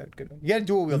node. You got to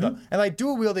dual wield though, and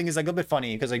dual wielding is a little bit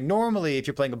funny because normally if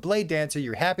you're playing a blade dancer,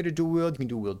 you're happy to dual wield. You can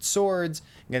dual wield swords,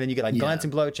 and then you get glancing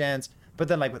blow chance. But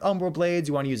then with Umbral blades,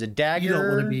 you want to use a dagger. You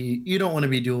don't want to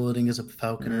be dual wielding as a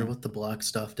Falconer with the block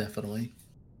stuff, definitely.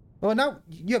 Well, now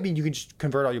I mean you can just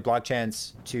convert all your block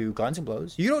chance to glancing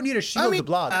blows. You don't need a shield to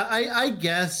block. I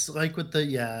guess like with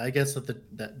the I guess with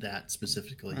that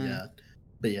specifically, yeah.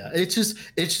 But yeah, it's just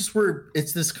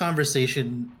it's this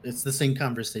conversation. It's the same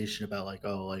conversation about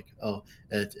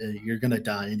you're gonna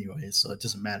die anyway, so it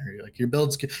doesn't matter. Like your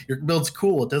build's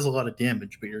cool. It does a lot of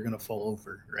damage, but you're gonna fall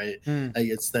over, right?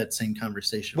 It's that same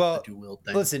conversation. Well, with the dual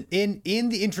thing. Listen, in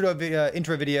the intro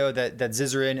video that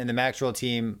Zizarin and the Maxwell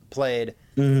team played,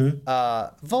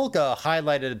 Volka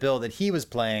highlighted a build that he was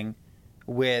playing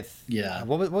with. Yeah.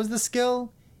 What was the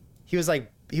skill? He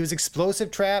was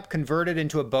explosive trap converted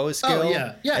into a bow skill. Oh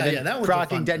yeah. That was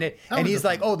proccing detonate. And he's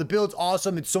like, "Oh, the build's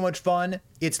awesome. It's so much fun.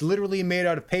 It's literally made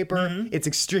out of paper. It's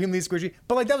extremely squishy."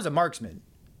 But like that was a marksman,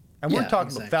 and we're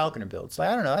talking about Falconer builds. Like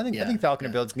I don't know. I think Falconer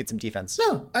builds can get some defense.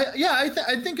 No, I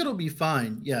think it'll be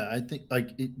fine. Yeah, I think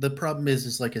the problem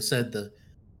is like I said,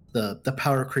 the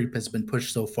power creep has been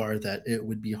pushed so far that it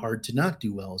would be hard to not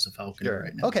do well as a Falconer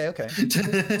right now. Okay.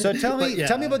 So tell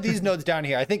me about these nodes down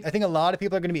here. I think a lot of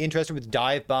people are going to be interested with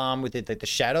Dive Bomb, with the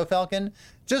Shadow Falcon.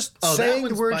 Just saying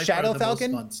the word Shadow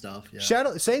Falcon. Fun stuff, yeah.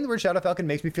 Saying the word Shadow Falcon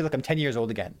makes me feel like I'm 10 years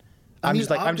old again. I'm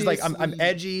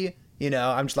edgy. You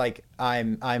know, I'm just like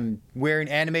I'm wearing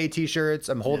anime t-shirts.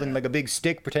 I'm holding like a big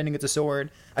stick, pretending it's a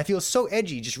sword. I feel so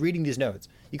edgy just reading these nodes.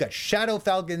 You got Shadow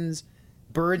Falcons.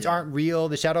 Birds aren't real.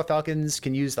 The Shadow Falcons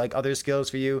can use like other skills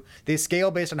for you. They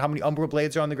scale based on how many Umbral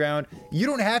Blades are on the ground. You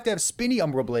don't have to have spinny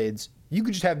Umbral Blades. You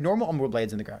could just have normal Umbral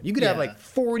Blades in the ground. You could have like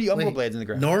 40 Umbral Blades in the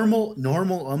ground. Normal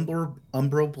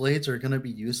Umbral Blades are going to be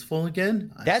useful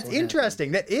again? That's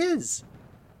interesting. That is.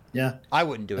 Yeah. I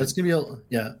wouldn't do it. That's going to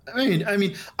be I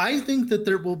mean, I think that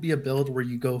there will be a build where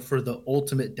you go for the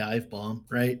ultimate dive bomb,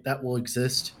 right? That will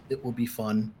exist. It will be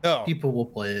fun. Oh. People will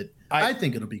play it. I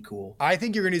think it'll be cool. I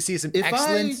think you're going to see some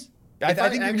excellent. I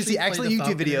think you're going to see excellent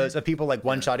YouTube videos of people like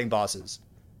one-shotting bosses.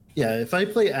 Yeah, if I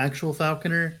play actual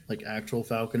Falconer, like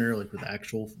with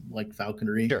actual like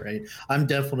falconry, right? I'm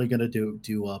definitely going to do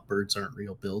birds aren't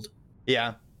real build.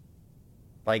 Yeah.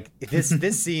 Like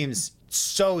this seems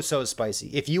so spicy.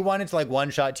 If you wanted to like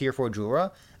one-shot tier 4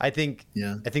 Jura, I think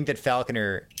that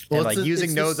Falconer and like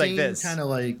using nodes like this kind of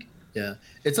like. Yeah,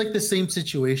 it's like the same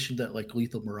situation that like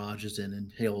Lethal Mirage is in and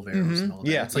Hail of Arrows and all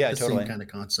that. Yeah, it's like the same kind of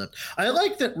concept. I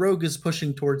like that Rogue is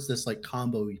pushing towards this like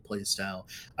combo-y play style.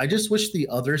 I just wish the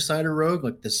other side of Rogue,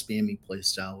 like the spammy play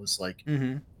style, was like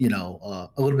a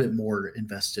little bit more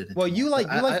invested. Well, you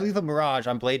like Lethal Mirage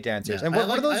on Blade Dancers, and what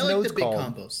are those nodes called?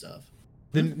 Combo stuff.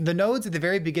 The nodes at the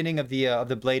very beginning of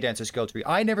the Blade Dancer skill tree.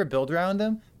 I never build around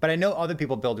them, but I know other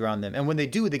people build around them, and when they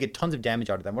do, they get tons of damage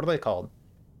out of them. What are they called?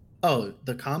 Oh,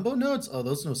 the combo nodes? Oh,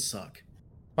 those nodes suck.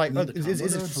 Like, is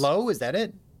it flow? Is that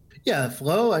it? Yeah,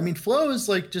 flow. I mean, flow is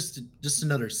like just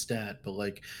another stat, but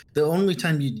like the only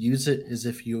time you'd use it is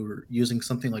if you were using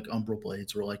something like Umbral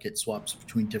Blades, where like it swaps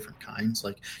between different kinds.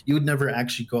 Like you would never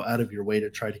actually go out of your way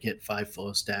to try to get 5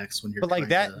 flow stacks when you're. But like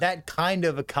that kind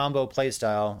of a combo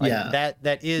playstyle. Like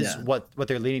that is what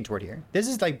they're leaning toward here. This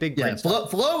is like big brain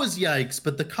stuff. Flow is yikes,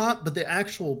 but the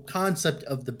actual concept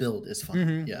of the build is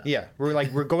fun. Yeah.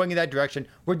 We're going in that direction.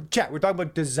 We're talking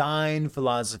about design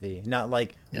philosophy, not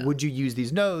like would you use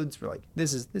these nodes. We're like,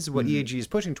 this is what EAG is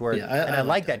pushing toward, and I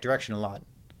like that direction a lot.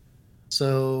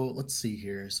 So let's see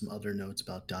here, some other notes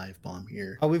about Dive Bomb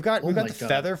here. Oh, we've got the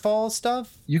Featherfall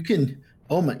stuff. You can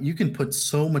put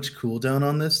so much cooldown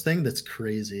on this thing. That's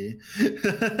crazy.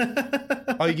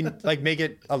 Oh, you can like make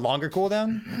it a longer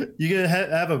cooldown. You can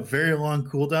have a very long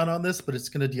cooldown on this, but it's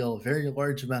going to deal a very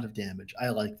large amount of damage. I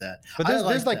like that. But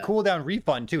there's like cooldown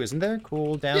refund too, isn't there?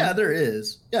 Cooldown. Yeah, there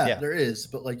is. Yeah, there is.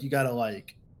 But like you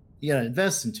gotta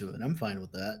invest into it. I'm fine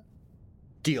with that.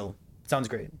 Deal. Sounds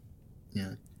great.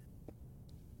 Yeah.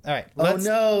 All right. Oh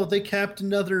no, they capped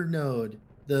another node.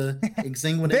 The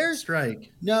Exsanguinate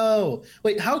Strike. No.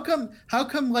 Wait, how come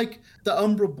like the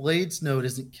Umbral Blades node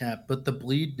isn't capped, but the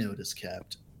Bleed node is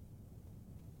capped?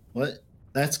 What?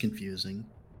 That's confusing.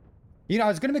 You know, I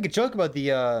was gonna make a joke about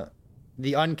the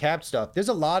uncapped stuff. There's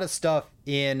a lot of stuff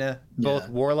in both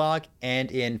Warlock and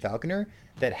in Falconer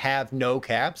that have no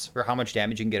caps for how much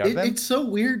damage you can get out of them. It's so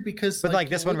weird because like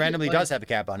this one randomly does have a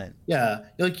cap on it. Yeah.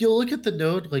 Like you'll look at the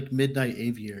node like Midnight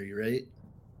Aviary, right?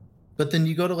 But then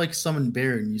you go to like Summon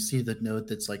Bear and you see the node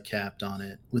that's like capped on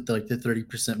it with like the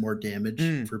 30% more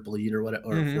damage for bleed or whatever,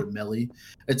 or for melee.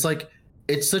 It's like,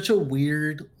 it's such a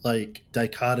weird like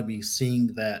dichotomy seeing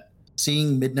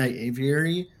Midnight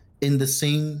Aviary in the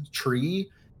same tree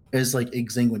as like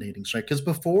Exsanguinating Strike. Because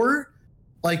before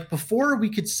we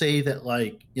could say that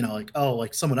like, oh,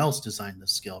 like someone else designed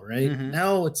this skill, right?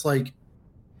 Now it's like,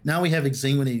 now we have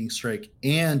Exsanguinating Strike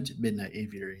and Midnight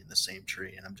Aviary in the same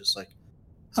tree. And I'm just like,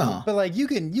 Huh. But like you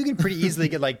can pretty easily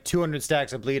get like 200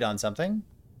 stacks of bleed on something.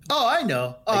 Oh, I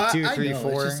know. Like two, I three, know.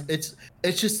 four. It's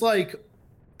just like,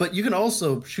 but you can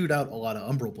also shoot out a lot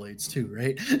of umbral blades too,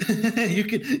 right? you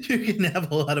can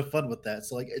have a lot of fun with that.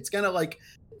 So like, it's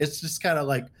just kind of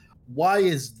like, why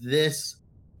is this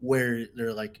where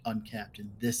they're like uncapped and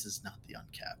this is not the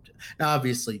uncapped? Now,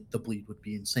 obviously, the bleed would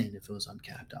be insane if it was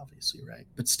uncapped, obviously, right?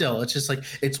 But still, it's just like,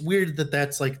 it's weird that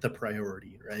that's like the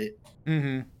priority, right?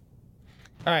 Mm-hmm.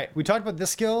 All right, we talked about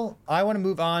this skill. I want to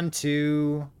move on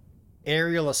to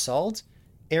aerial assault.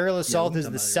 Aerial assault is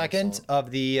the second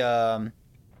of the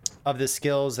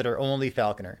skills that are only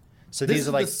Falconer. So This these is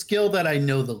are like the skill that I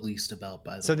know the least about,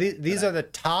 by the way. So these are the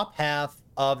top half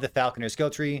of the Falconer skill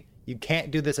tree. You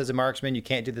can't do this as a marksman. You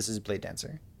can't do this as a blade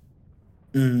dancer.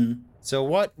 Mm-hmm. So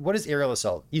what is aerial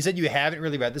assault? You said you haven't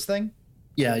really read this thing?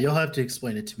 Yeah, you'll have to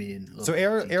explain it to me. So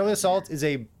aerial assault is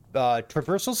a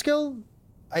traversal skill.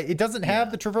 It doesn't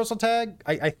have the traversal tag.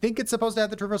 I think it's supposed to have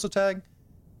the traversal tag.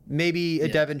 Maybe a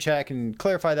dev in chat can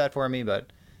clarify that for me,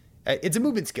 but it's a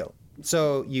movement skill.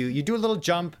 So you do a little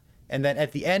jump, and then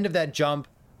at the end of that jump,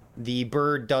 the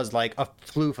bird does like a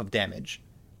floof of damage.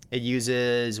 It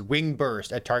uses wing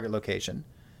burst at target location.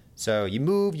 So you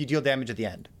move, you deal damage at the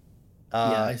end.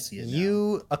 I see it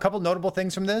now. A couple notable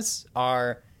things from this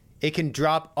are it can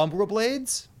drop umbral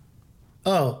blades.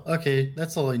 Oh, okay.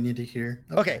 That's all I need to hear.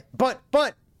 Okay, but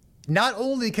not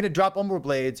only can it drop umbral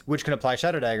blades, which can apply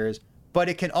shadow daggers, but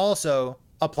it can also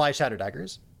apply shadow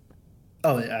daggers.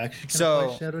 Oh, it actually can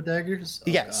apply shadow daggers? Oh,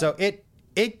 yeah, God. so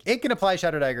it can apply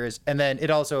shadow daggers, and then it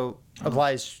also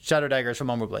applies shadow daggers from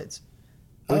umbral blades.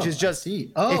 Which is just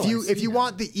if you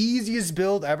want the easiest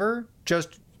build ever,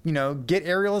 just get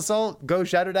aerial assault, go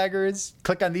shadow daggers,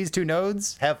 click on these two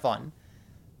nodes, have fun.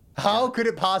 How could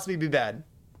it possibly be bad?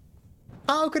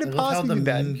 How could it possibly be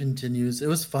bad? How the meme continues. It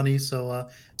was funny. So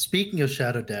speaking of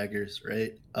shadow daggers,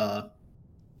 right?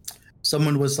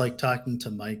 Someone was like talking to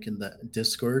Mike in the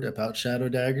Discord about shadow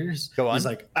daggers. Go on. He's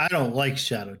like, I don't like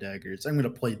shadow daggers. I'm gonna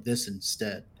play this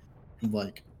instead. I'm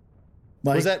like,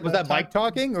 Mike, was that Mike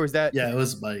talking, or was that? Yeah, it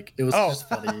was Mike. It was just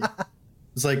funny.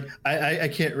 It's like I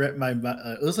can't wrap my.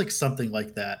 It was like something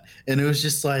like that, and it was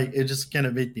just like it just kind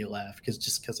of made me laugh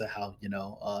because of how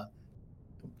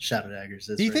shadow daggers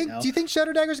is. Do you think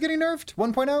shadow daggers getting nerfed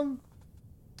 1.0?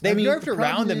 They've nerfed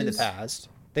around them in the past.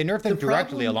 They nerfed them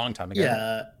directly a long time ago.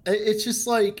 Yeah, it's just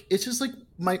like this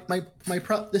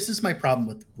is my problem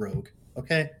with Rogue.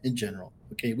 Okay, in general.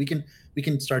 Okay, we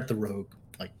can start the Rogue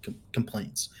like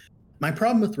complaints. My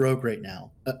problem with Rogue right now,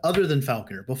 other than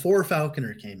Falconer, before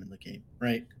Falconer came in the game,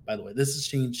 right? By the way, this has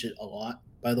changed it a lot,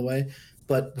 by the way.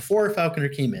 But before Falconer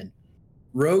came in,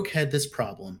 Rogue had this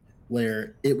problem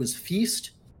where it was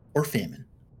feast or famine,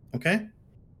 okay?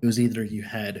 It was either you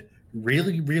had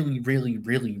really, really, really,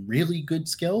 really, really good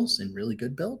skills and really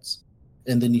good builds,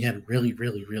 and then you had really,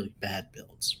 really, really bad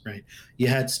builds, right? You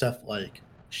had stuff like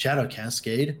Shadow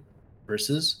Cascade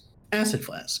versus Acid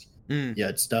Flask. You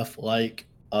had stuff like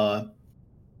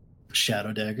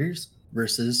shadow daggers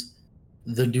versus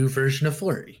the new version of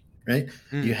Flurry, right?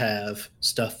 You have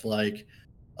stuff like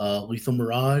Lethal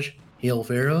Mirage, Hail of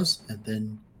Arrows, and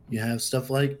then you have stuff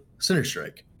like Sinner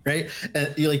Strike, right?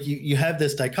 And you have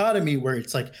this dichotomy where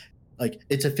it's like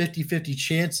it's a 50-50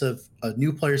 chance of a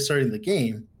new player starting the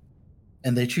game,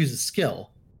 and they choose a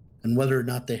skill, and whether or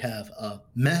not they have a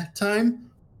meh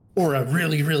time or a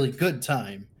really, really good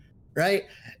time, right?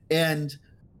 And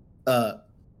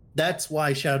that's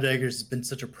why Shadow Daggers has been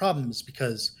such a problem, is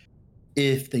because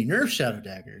if they nerf Shadow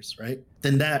Daggers, right,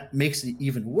 then that makes it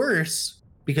even worse,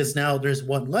 because now there's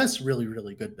one less really,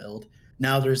 really good build.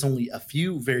 Now there's only a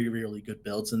few very, really good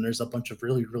builds, and there's a bunch of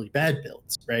really, really bad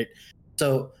builds, right?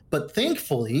 So, but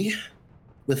thankfully,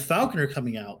 with Falconer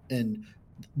coming out and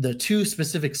the two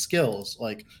specific skills,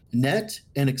 like Net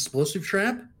and Explosive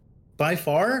Trap, by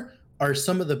far are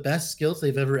some of the best skills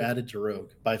they've ever added to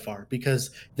Rogue, by far, because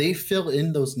they fill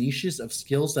in those niches of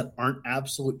skills that aren't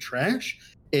absolute trash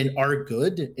and are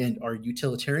good and are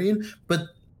utilitarian. But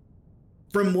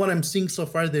from what I'm seeing so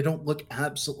far, they don't look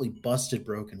absolutely busted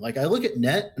broken. Like, I look at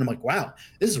Net and I'm like, wow,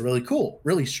 this is really cool,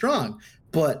 really strong.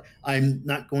 But I'm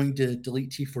not going to delete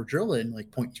T4 Drill in like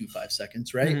 0.25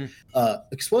 seconds, right?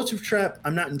 Explosive Trap,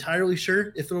 I'm not entirely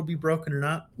sure if it'll be broken or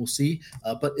not. We'll see.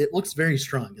 But it looks very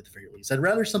strong at the very least. I'd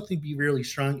rather something be really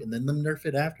strong and then them nerf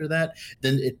it after that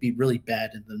than it be really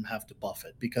bad and then have to buff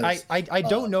it. Because I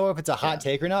don't know if it's a hot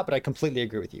take or not, but I completely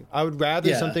agree with you. I would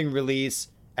rather something release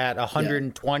at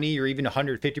 120 or even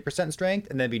 150% strength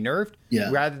and then be nerfed,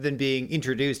 rather than being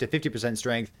introduced at 50%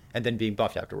 strength and then being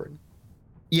buffed afterward.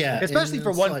 Yeah, especially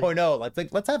for 1.0,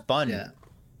 like let's have fun.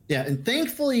 Yeah, and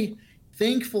thankfully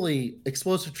thankfully,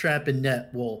 explosive trap and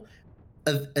net will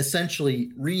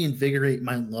essentially reinvigorate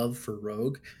my love for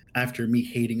Rogue after me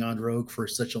hating on Rogue for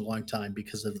such a long time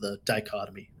because of the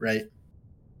dichotomy, right?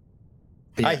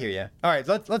 Yeah. I hear you. All right,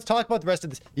 let's talk about the rest of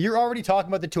this. You're already talking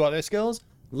about the 2 other skills.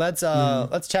 Let's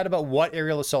chat about what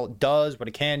aerial assault does, what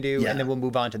it can do, and then we'll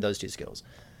move on to those 2 skills.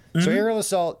 So aerial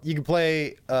assault, you can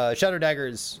play shadow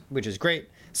daggers, which is great.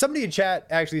 Somebody in chat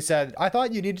actually said, I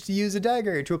thought you needed to use a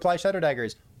dagger to apply shadow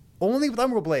daggers. Only with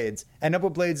Umbral Blades, and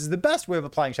Umbral Blades is the best way of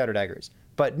applying shadow daggers.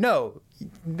 But no,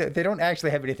 they don't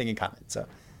actually have anything in common. So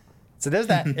there's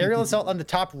that. Aerial assault on the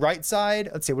top right side.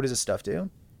 Let's see, what does this stuff do?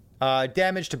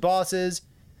 Damage to bosses.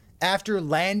 After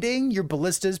landing, your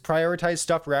ballistas prioritize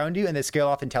stuff around you, and they scale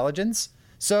off intelligence.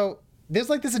 So there's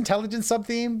like this intelligence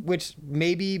sub-theme, which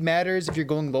maybe matters if you're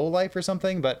going low life or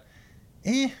something, but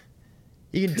you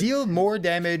can deal more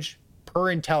damage per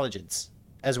intelligence,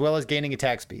 as well as gaining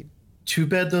attack speed. Too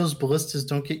bad those ballistas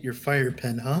don't get your fire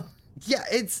pen, huh? Yeah,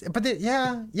 it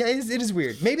is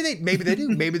weird. Maybe they do.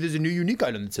 Maybe there's a new unique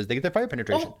item that says they get their fire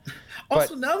penetration.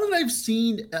 Also, now that I've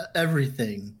seen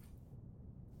everything,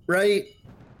 right?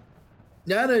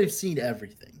 Now that I've seen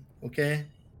everything, okay?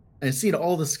 I've seen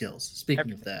all the skills.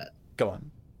 Speaking of that. Go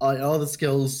on. All the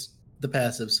skills, the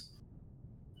passives.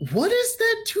 What is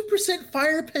that 2%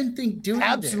 fire pen thing doing?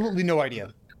 Absolutely no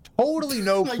idea. Totally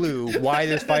no clue why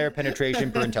there's fire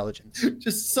penetration per intelligence.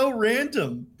 Just so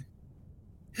random.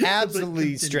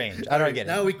 Absolutely strange. I don't get it.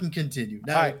 Now we can continue.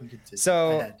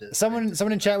 So someone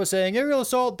in chat was saying aerial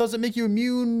assault doesn't make you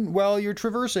immune while you're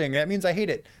traversing. That means I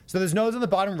hate it. So there's nodes on the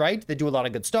bottom right that do a lot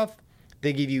of good stuff.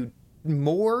 They give you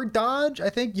more dodge. I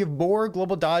think you have more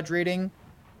global dodge rating,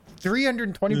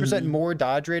 320% more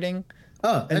dodge rating.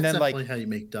 Oh, that's definitely how you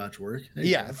make dodge work.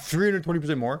 Yeah,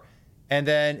 320% more. And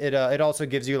then it also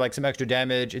gives you like some extra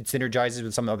damage. It synergizes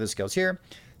with some other skills here.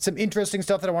 Some interesting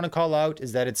stuff that I want to call out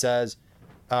is that it says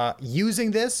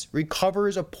using this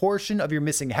recovers a portion of your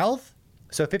missing health.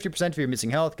 So 50% of your missing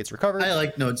health gets recovered. I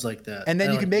like nodes like that. And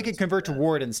then you can make it convert to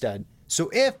ward instead. So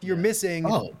if you're missing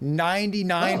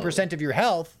 99% of your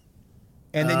health,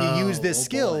 and then you use this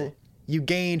skill, you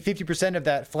gain 50% of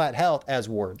that flat health as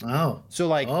ward. So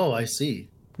like, I see.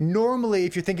 Normally,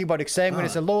 if you're thinking about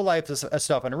exsanguinous and low life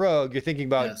stuff on a rogue, you're thinking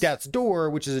about Death's Door,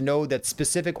 which is a node that's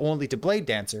specific only to Blade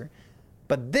Dancer.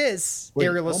 But this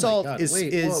aerial assault is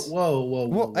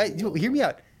whoa. Hear me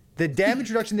out. The damage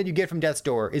reduction that you get from Death's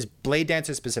Door is Blade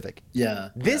Dancer specific. Yeah.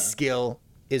 This skill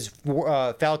is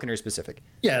Falconer specific.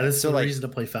 Yeah, that's the reason to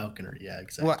play Falconer. Yeah,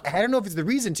 exactly. Well, I don't know if it's the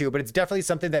reason to, but it's definitely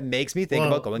something that makes me think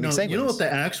about going exsanguinous. You know what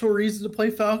the actual reason to play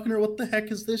Falconer? What the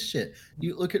heck is this shit?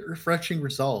 You look at Refreshing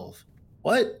Resolve.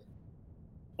 What?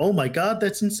 Oh my god,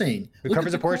 that's insane.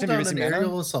 Recovers a portion of your missing mana.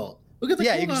 Aerial assault. Look at the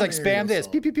you can just like spam this.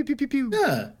 Pew pew pew pew pew pew.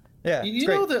 Yeah. You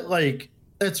know that like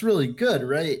that's really good,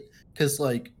 right? Because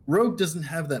like Rogue doesn't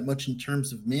have that much in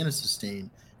terms of mana sustain,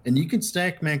 and you can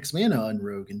stack max mana on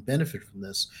Rogue and benefit from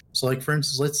this. So like for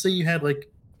instance, let's say you had like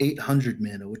 800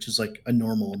 mana, which is like a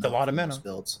normal amount. A lot of mana.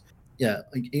 Builds. Yeah,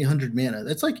 like 800 mana.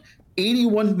 That's like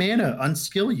 81 mana on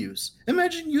skill use.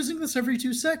 Imagine using this every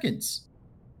 2 seconds.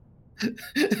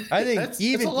 I think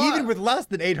even with less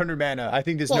than 800 mana, I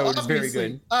think this node is very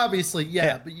good. Obviously,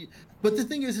 yeah. But the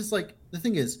thing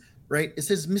is, right? It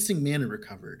says missing mana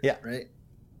recovered. Yeah. Right.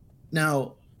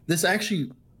 Now, this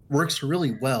actually works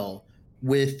really well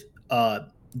with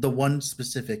the one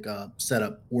specific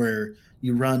setup where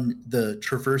you run the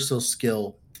traversal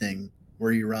skill thing,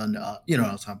 where you run, I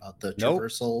was talking about the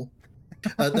traversal.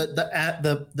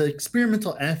 The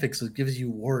experimental affix that gives you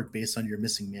ward based on your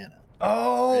missing mana.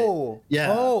 Oh, right? Yeah.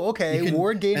 Oh, okay.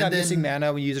 Ward gain on missing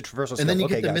mana when you use a traversal skill. And then you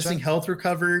get the missing health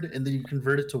recovered, and then you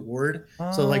convert it to ward.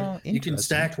 So like you can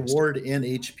stack ward and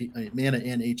HP, mana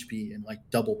and HP, and like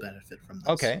double benefit from this.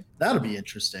 Okay, that'll be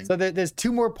interesting. So there's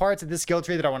 2 more parts of this skill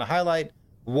tree that I want to highlight.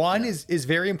 One is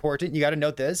very important. You got to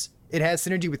note this. It has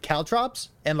synergy with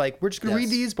caltrops, and like we're just gonna read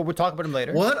these, but we'll talk about them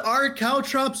later. What are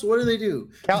caltrops? What do they do?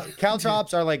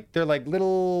 Caltrops are like they're like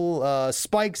little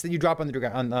spikes that you drop on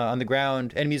the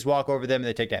ground. Enemies walk over them and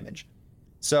they take damage.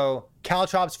 So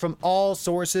caltrops from all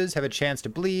sources have a chance to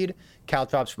bleed.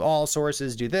 Caltrops from all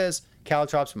sources do this.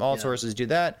 Caltrops from all sources do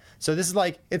that. So this is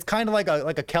like it's kind of like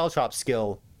a caltrop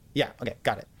skill. Yeah. Okay.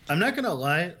 Got it. I'm not gonna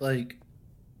lie. Like,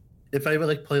 if I would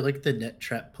like play like the net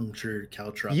trap puncture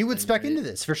caltrop, you would spec into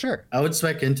this for sure. I would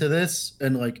spec into this,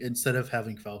 and like instead of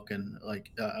having Falcon, like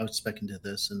I would spec into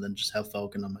this, and then just have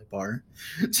Falcon on my bar,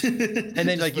 and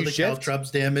then like you the shift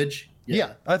caltrops damage.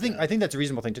 Yeah, I think that's a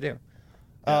reasonable thing to do.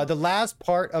 The last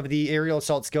part of the aerial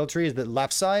assault skill tree is the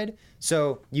left side.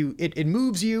 So it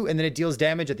moves you, and then it deals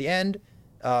damage at the end.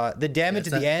 The damage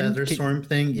at the end. Feather storm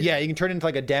thing. Yeah, you can turn it into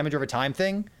like a damage over time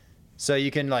thing. So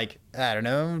you can like, I don't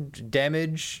know,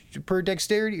 damage per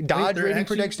dexterity, dodge rating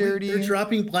per dexterity. They're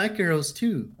dropping black arrows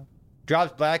too.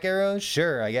 Drops black arrows?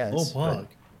 Sure, I guess. Oh, pog.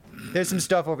 There's some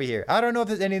stuff over here. I don't know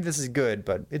if any of this is good,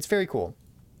 but it's very cool.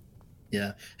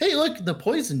 Yeah. Hey, look, the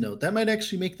poison note. That might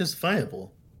actually make this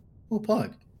viable. Oh,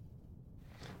 pog.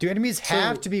 Do enemies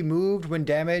have to be moved when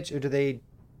damaged, or do they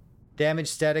damage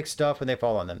static stuff when they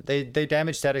fall on them? They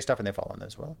damage static stuff when they fall on them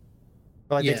as well.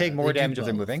 But like they take more damage if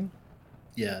they're moving.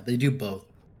 Yeah, they do both.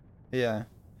 Yeah.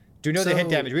 Do you know they hit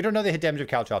damage? We don't know they hit damage of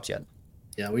caltrops yet.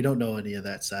 Yeah, we don't know any of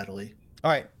that, sadly.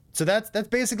 All right. So that's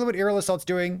basically what aerial assault's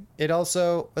doing. It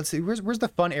also, let's see, where's the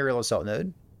fun aerial assault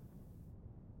node?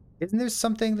 Isn't there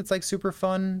something that's like super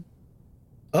fun?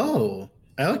 Oh,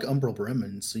 I like Umbral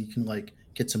Bremen, so you can like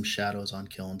get some shadows on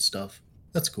kill and stuff.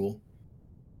 That's cool.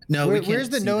 No, where's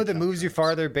the node that moves you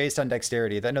farther based on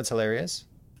dexterity? That node's hilarious.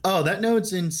 Oh, that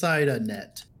node's inside a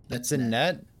net. That's in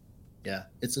net. Yeah,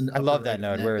 it's an. I love that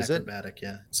node. Where is acrobatic,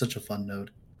 yeah, it's such a fun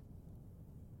node.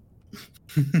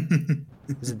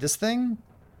 Is it this thing?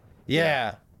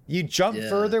 Yeah. You jump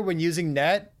further when using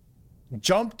net.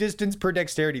 Jump distance per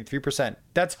dexterity 3%.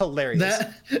 That's hilarious.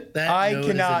 That I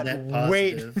cannot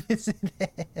wait.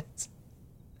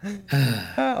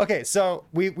 Okay, so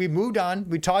we moved on.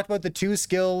 We talked about the 2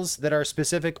 skills that are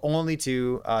specific only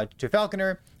to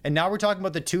Falconer, and now we're talking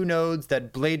about the 2 nodes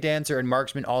that Blade Dancer and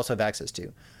Marksman also have access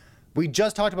to. We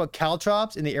just talked about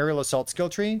caltrops in the aerial assault skill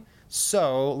tree,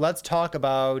 so let's talk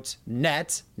about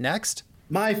net next.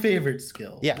 My favorite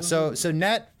skill. Yeah, so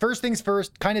net, first things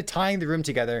first, kind of tying the room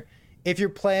together. If you're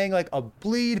playing like a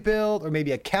bleed build or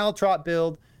maybe a caltrop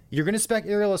build, you're going to spec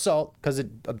aerial assault because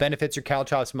it benefits your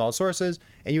caltrops from all sources,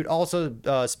 and you'd also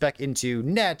spec into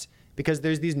net because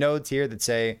there's these nodes here that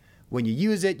say when you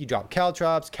use it, you drop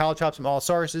caltrops from all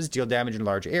sources, deal damage in a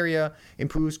large area,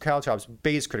 improves caltrops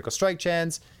base critical strike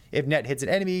chance. If net hits an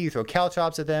enemy, you throw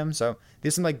caltrops at them. So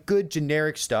there's some like good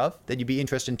generic stuff that you'd be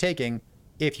interested in taking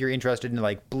if you're interested in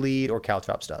like bleed or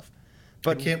caltrop stuff.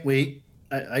 But I can't wait.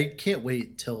 I can't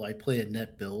wait till I play a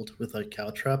net build with like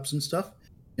caltrops and stuff,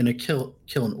 and I kill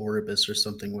an Oribus or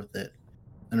something with it.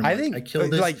 And I think I kill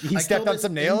this, like he stepped on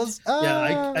some nails.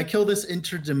 Yeah, I kill this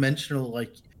interdimensional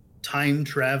like time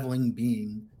traveling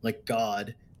being like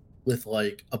God with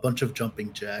like a bunch of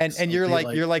jumping jacks. And you're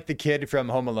like the kid from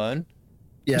Home Alone.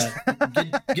 Yeah,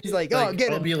 he's like, oh, get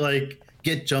him. I'll be like,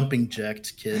 get jumping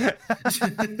jacked, kid.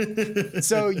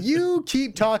 So you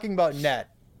keep talking about net.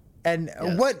 And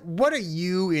yes. What are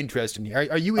you interested in here?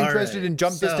 Are you interested in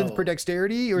jump distance per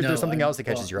dexterity, or is there something else that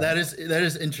catches your eye? That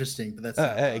is interesting, but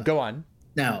that's go on.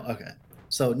 Now, okay.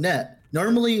 So net,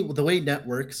 normally the way net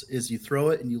works is you throw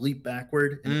it and you leap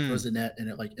backward and it throws a net and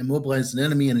it like immobilizes an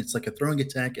enemy and it's like a throwing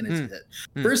attack and it's a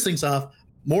hit. First things off,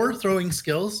 more throwing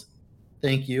skills.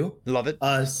 Thank you. Love it.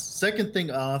 Second thing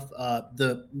off,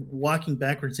 the walking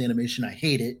backwards animation, I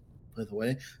hate it, by the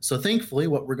way. So thankfully,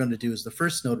 what we're going to do is the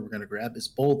first node we're going to grab is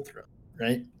bold throw,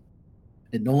 right?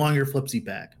 It no longer flips you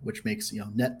back, which makes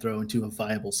net throw into a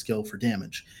viable skill for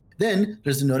damage. Then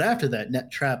there's a node after that,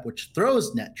 net trap, which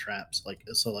throws net traps. Like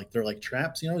they're like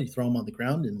traps, you throw them on the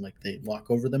ground and like they walk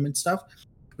over them and stuff,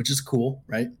 which is cool,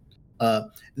 right?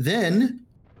 Then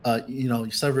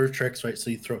you sever tricks, right? So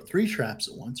you throw 3 traps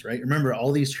at once, right? Remember,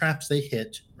 all these traps they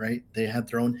hit, right? They have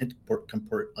their own hit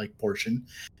portion.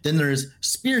 Then there's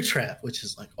spear trap, which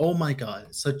is like, oh my god,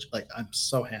 it's such like I'm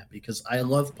so happy because I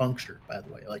love puncture. By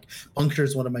the way, like puncture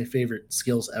is one of my favorite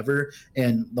skills ever,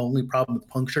 and the only problem with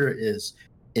puncture is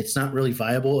it's not really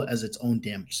viable as its own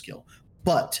damage skill.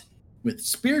 But with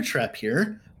spear trap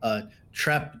here,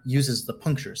 trap uses the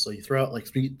puncture, so you throw out like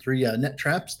three net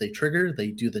traps, they trigger, they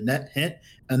do the net hit,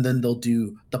 and then they'll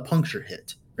do the puncture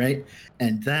hit, right?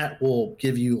 And that will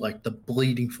give you like the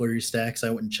bleeding flurry stacks. I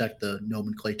went and checked the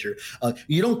nomenclature.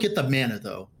 You don't get the mana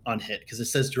though on hit because it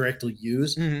says directly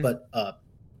use, but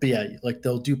yeah, like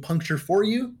they'll do puncture for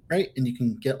you, right? And you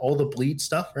can get all the bleed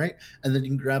stuff, right? And then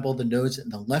you can grab all the nodes in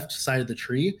the left side of the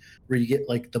tree where you get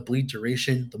like the bleed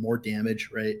duration, the more damage,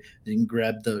 right? Then you can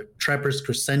grab the Trapper's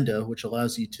Crescendo, which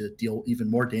allows you to deal even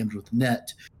more damage with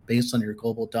net based on your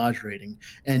global dodge rating.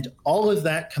 And all of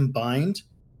that combined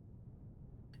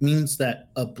means that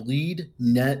a bleed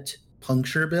net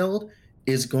puncture build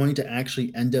is going to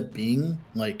actually end up being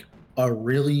like a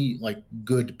really like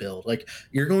good build. Like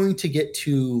you're going to get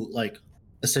to like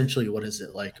essentially what is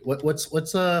it like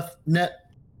what's a net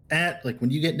at, like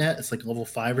when you get net it's like level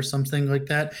 5 or something like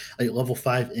that, like level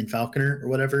 5 in Falconer or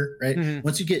whatever, right?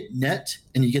 Once you get net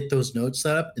and you get those nodes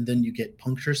set up and then you get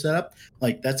puncture set up,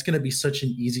 like that's going to be such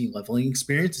an easy leveling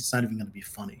experience, it's not even going to be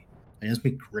funny. It's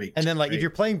gonna be great. And then like if you're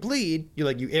playing bleed,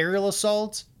 you aerial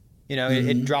assault.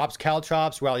 It drops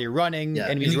caltrops while you're running. Yeah,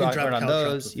 Enemies run drop on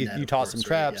those. You toss some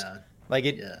traps.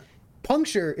 Yeah.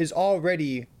 Puncture is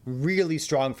already really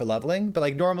strong for leveling, but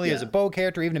like normally as a bow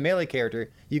character, even a melee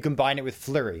character, you combine it with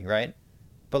flurry, right?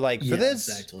 But like for this,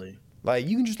 exactly. like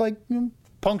you can just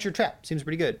puncture trap. Seems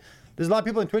pretty good. There's a lot of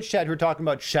people in Twitch chat who are talking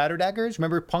about shadow daggers.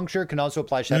 Remember, puncture can also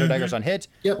apply shadow daggers on hit.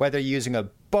 Yep. Whether you're using a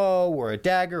bow or a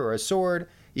dagger or a sword,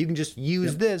 you can just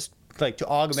use this like to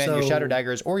augment your shadow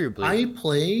daggers or your bleed. I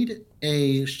played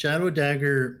a shadow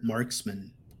dagger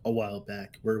marksman a while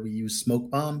back where we used smoke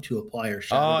bomb to apply our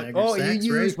shadow dagger stacks,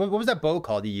 you used right? what was that bow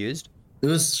called you used? It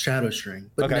was shadow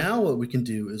string. But now what we can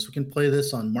do is we can play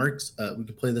this on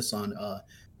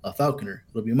Falconer.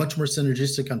 It'll be much more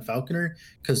synergistic on Falconer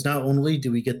because not only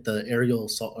do we get the aerial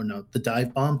assault the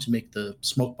dive bomb to make the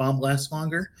smoke bomb last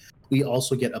longer, we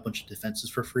also get a bunch of defenses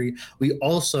for free. We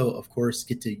also, of course,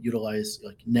 get to utilize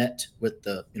like net with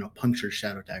the puncture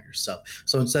shadow dagger stuff.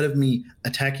 So instead of me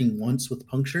attacking once with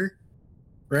puncture,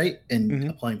 right, and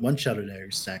applying one shadow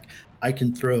dagger stack, I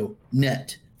can throw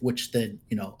net, which then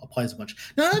applies a bunch.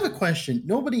 Now I have a question.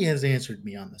 Nobody has answered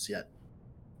me on this yet.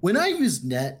 When I use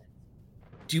net,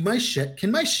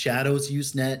 can my shadows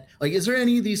use net? Like, is there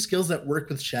any of these skills that work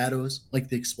with shadows, like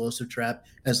the explosive trap?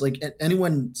 Has like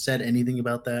anyone said anything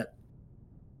about that?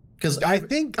 Because I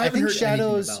think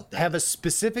shadows have a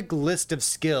specific list of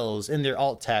skills in their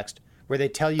alt text where they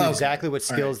tell you exactly what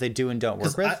skills they do and don't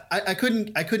work with. I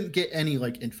couldn't get any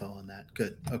like info on that.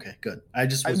 Good. Okay. Good. I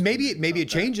just maybe it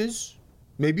changes.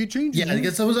 Maybe it changes. Yeah, I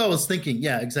guess that was what I was thinking.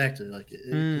 Yeah, exactly. Like it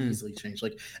can easily change.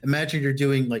 Like imagine you're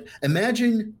doing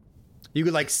you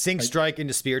could like sync strike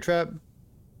into spear trap.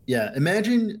 Yeah,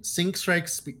 imagine sync strike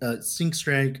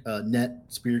net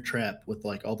spear trap with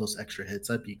like all those extra hits.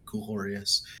 That'd be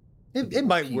glorious. It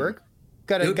might work.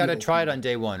 Gotta try it on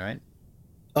day one, right?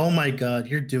 Oh my god,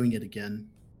 you're doing it again.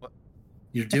 What?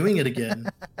 You're doing it again.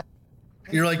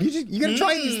 You're like you gotta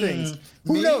try these things.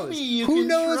 Who knows? Who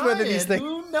knows whether these things?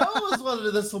 Who knows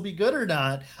whether this will be good or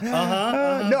not? No,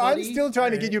 buddy. I'm still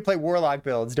trying to get you to play Warlock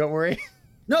builds. Don't worry.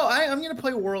 No, I'm gonna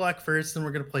play Warlock first, then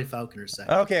we're gonna play Falconer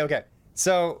second. Okay.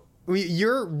 So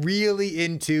you're really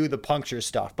into the puncture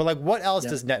stuff, but like, what else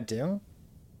does net do?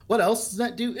 What else does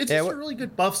that do? It's just a really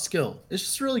good buff skill. It's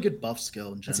just a really good buff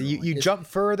skill in general. So you jump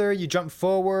further, you jump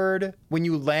forward. When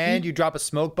you land, you drop a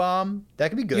smoke bomb. That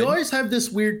could be good. You always have this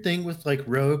weird thing with like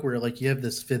Rogue where like you have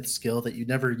this fifth skill that you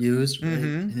never use, right?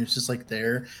 And it's just like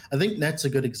there. I think that's a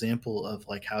good example of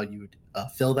like how you would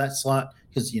fill that slot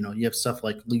because you have stuff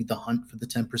like lead the hunt for the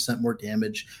 10% more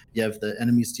damage. You have the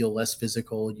enemies deal less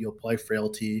physical. You apply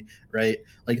frailty, right?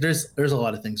 Like there's a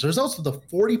lot of things. There's also the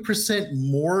 40%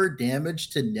 more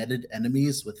damage to netted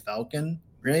enemies with Falcon,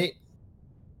 right?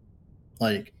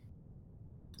 Like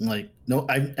no,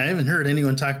 I haven't heard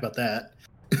anyone talk about that.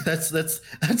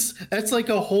 That's like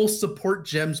a whole support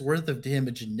gem's worth of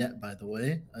damage in net, by the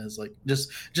way. I was like just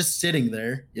sitting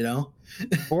there,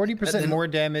 40% more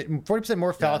damage, 40%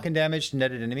 more Falcon damage to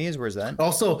netted enemies. Where's that?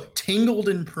 Also, tangled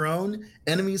and prone,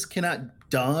 enemies cannot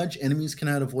dodge, enemies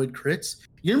cannot avoid crits.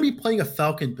 You're gonna be playing a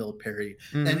Falcon build parry,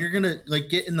 and you're gonna like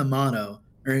get in the mono,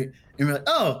 right? And you're like,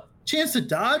 oh, chance to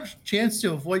dodge, chance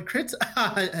to avoid crits.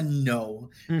 And no,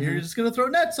 you're just gonna throw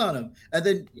nets on them, and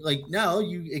then like now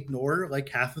you ignore like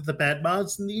half of the bad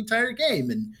mods in the entire game,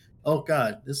 and oh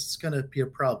god, this is gonna be a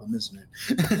problem, isn't it?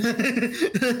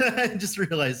 I just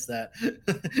realized that.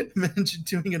 Imagine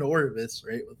doing an Orvis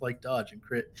right with like dodge and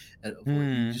crit, and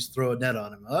you just throw a net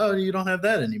on him. Oh, you don't have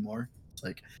that anymore. It's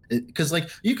like because like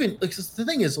you can like the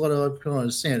thing is what a lot of people don't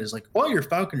understand is like while your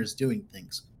Falconer's doing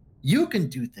things, you can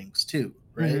do things too.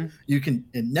 Right, you can,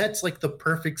 and that's like the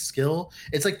perfect skill.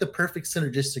 It's like the perfect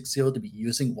synergistic skill to be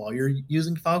using while you're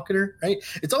using Falconer, right?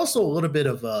 It's also a little bit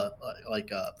of a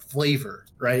flavor,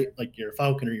 right? Like you're a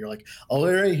Falconer, you're like, oh,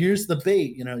 all right, here's the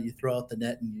bait. You throw out the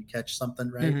net and you catch something,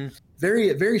 right?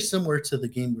 Very, very similar to the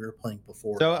game we were playing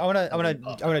before. So I want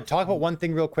to talk about one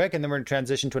thing real quick, and then we're going to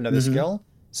transition to another skill.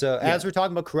 So as we're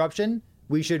talking about corruption,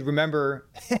 we should remember,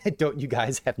 don't you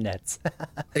guys have nets?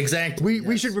 Exactly.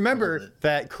 We should remember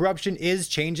that corruption is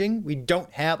changing. We don't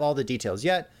have all the details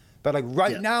yet, but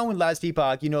like now in Last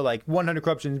Epoch, like 100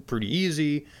 corruption is pretty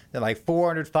easy. Then like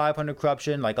 400, 500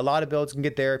 corruption, like a lot of builds can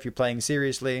get there if you're playing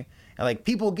seriously. And like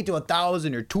people get to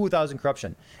 1,000 or 2,000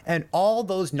 corruption. And all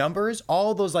those numbers,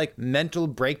 all those like mental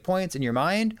breakpoints in your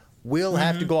mind will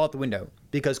have to go out the window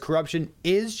because corruption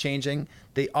is changing.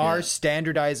 They are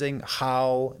standardizing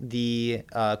how the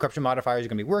corruption modifiers are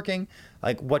going to be working.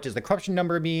 Like, what does the corruption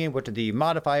number mean? What do the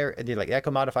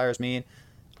echo modifiers mean?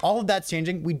 All of that's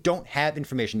changing. We don't have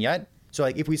information yet. So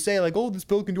like if we say like, oh, this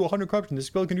build can do 100 corruption, this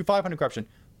build can do 500 corruption,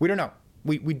 we don't know.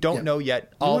 We don't know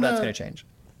yet. All that's going to change.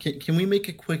 Can we make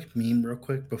a quick meme real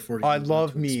quick before? I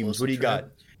love memes. What do you got?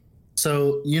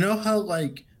 So you know how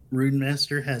like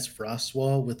Runemaster has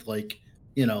Frostwall with like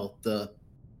the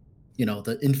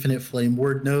infinite flame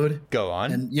ward node. Go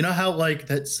on. And you know how like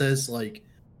that says like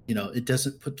it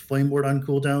doesn't put flame ward on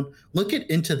cooldown. Look at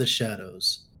Into the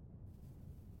Shadows.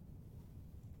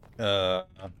 And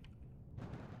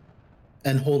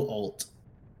hold Alt.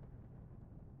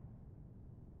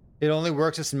 It only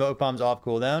works if smoke bombs off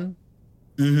cooldown.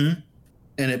 Mm-hmm.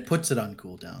 And it puts it on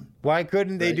cooldown. Why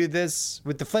couldn't they do this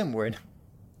with the flame ward?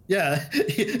 Yeah,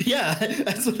 yeah,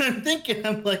 that's what I'm thinking.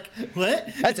 I'm like, what?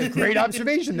 That's a great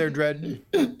observation there, Dread.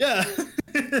 Yeah,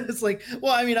 it's like,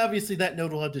 well, I mean, obviously that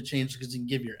node will have to change because you can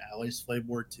give your allies flame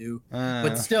ward too.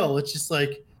 But still, it's just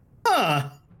like,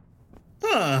 All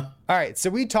right, so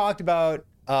we talked about.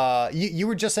 You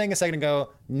were just saying a second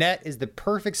ago, net is the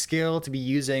perfect skill to be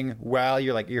using while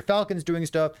you're like your Falcon's doing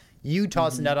stuff. You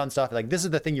toss the net on stuff. Like this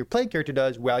is the thing your play character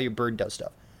does while your bird does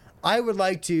stuff. I would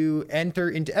like to enter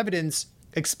into evidence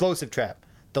Explosive Trap,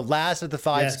 the last of the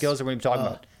 5 skills that we're going to be talking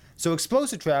about. So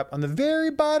Explosive Trap on the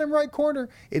very bottom right corner,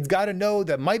 it's got a node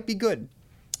that might be good.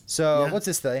 So what's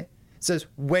this thing? It says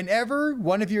whenever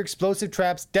one of your explosive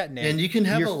traps detonate, and you can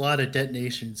have a lot of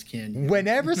detonations, can you?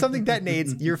 Whenever something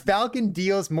detonates, your Falcon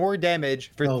deals more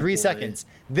damage for 3 seconds.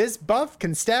 This buff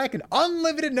can stack an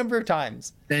unlimited number of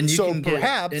times. And you can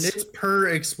perhaps, and it's per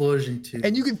explosion too.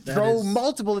 And you can throw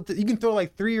multiple. You can throw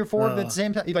like 3 or 4 of them at the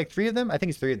same time. Like 3 of them. I think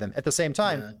it's 3 of them at the same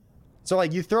time. Yeah. So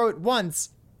like you throw it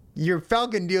once, your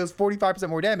Falcon deals 45%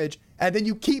 more damage, and then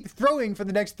you keep throwing for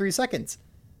the next 3 seconds.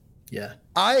 Yeah,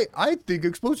 I think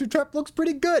Explosive Trap looks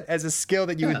pretty good as a skill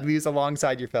that you would use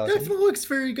alongside your Falcon. It looks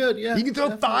very good. Yeah, you can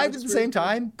throw 5 at the same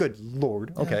time. Good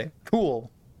lord. Okay, cool.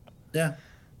 Yeah.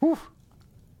 Whew.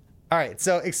 All right,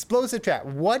 so Explosive Trap.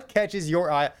 What catches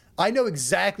your eye? I know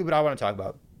exactly what I want to talk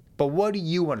about, but what do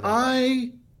you want to talk about?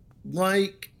 I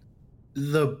like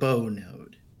the bow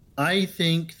node. I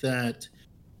think that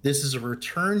this is a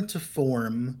return to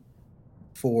form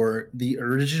for the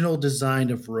original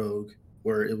design of Rogue,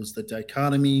 where it was the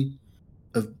dichotomy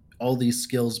of all these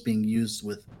skills being used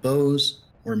with bows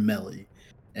or melee.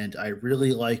 And I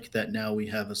really like that now we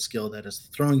have a skill that is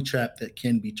a throwing trap that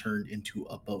can be turned into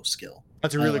a bow skill.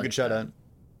 That's a really good shout out.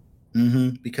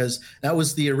 Because that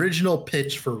was the original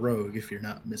pitch for Rogue, if we're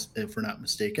not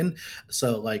mistaken.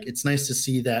 So like it's nice to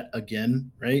see that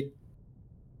again, right?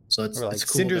 So it's like cool.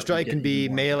 Cinder Strike can be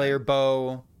melee or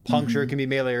bow, Puncture can be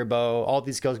melee or bow, all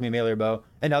these skills can be melee or bow,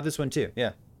 and now this one too.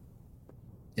 Yeah.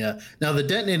 Yeah. Now the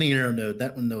detonating arrow node,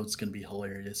 that one node's gonna be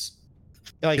hilarious.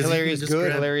 Like hilarious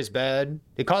good, hilarious bad.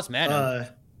 It costs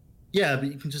mana. Yeah,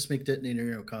 but you can just make detonating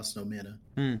arrow cost no mana.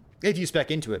 If you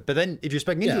spec into it. But then if you're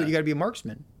specking into it, you gotta be a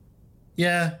marksman.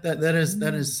 Yeah, that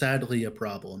is sadly a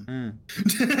problem.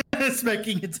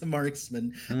 Specking into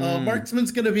marksman.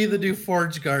 Marksman's gonna be the new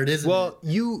forge guard, isn't it? Well,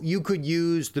 you could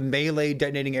use the melee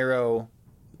detonating arrow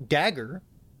dagger,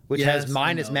 which has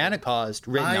minus mana cost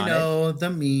written on it. I know the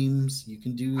memes you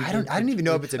can do. I don't even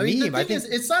know if it's a meme. I think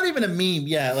it's not even a meme.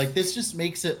 Yeah, like this just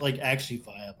makes it like actually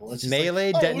viable. It's just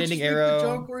melee detonating arrow.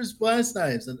 Joke where's blast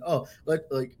knives and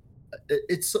like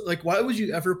it's like why would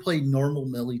you ever play normal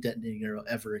melee detonating arrow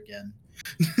ever again?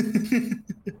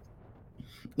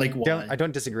 Like why? I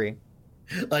don't disagree.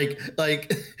 Like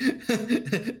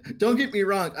don't get me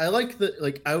wrong, I like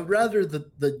I would rather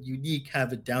the unique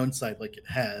have a downside like it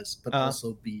has, but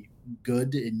also be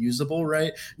good and usable.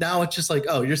 Right now it's just like,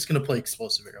 oh, you're just gonna play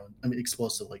explosive arrow,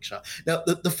 explosive like shot. Now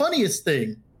the funniest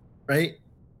thing, right,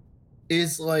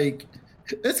 is like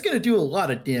it's gonna do a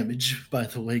lot of damage, by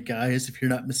the way, guys, if you're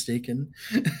not mistaken.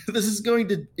 This is going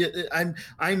to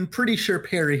I'm pretty sure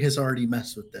Perry has already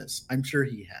messed with this. I'm sure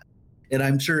he has, and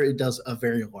I'm sure it does a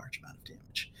very large amount of damage.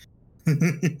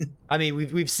 I mean,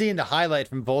 we've seen the highlight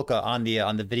from Volca on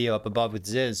the video up above with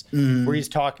Ziz, where he's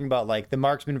talking about like the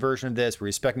marksman version of this, where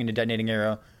he's specking a detonating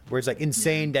arrow, where it's like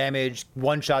insane damage,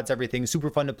 one shots everything, super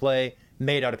fun to play,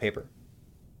 made out of paper.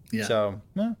 Yeah. So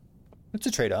it's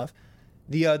a trade off.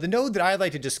 The node that I'd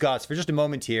like to discuss for just a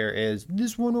moment here is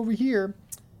this one over here.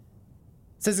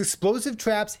 It says explosive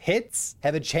traps hits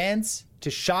have a chance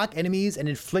to shock enemies and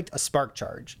inflict a spark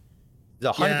charge.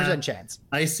 There's a 100% chance.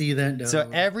 I see that node. So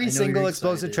every single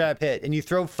explosive trap hit, and you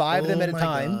throw 5 of them at a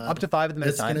time, up to 5 of them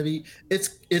at a time.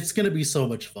 It's It's gonna be so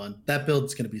much fun. That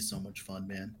build's gonna be so much fun,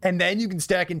 man. And then you can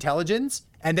stack intelligence,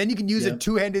 and then you can use a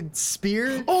two-handed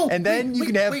spear, and then you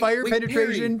can have fire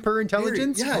penetration per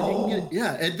intelligence. Yeah, you can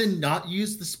get, and then not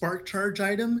use the spark charge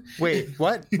item. Wait,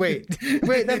 what? Wait,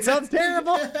 that sounds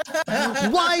terrible.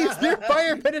 Why is there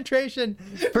fire penetration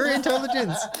per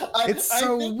intelligence? It's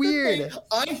so weird.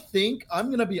 I think,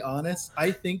 I'm gonna be honest,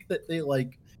 I think that they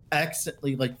like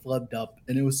accidentally like flubbed up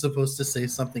and it was supposed to say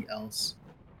something else.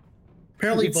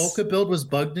 Apparently Volca build was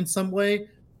bugged in some way.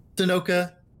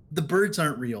 Danoka, the birds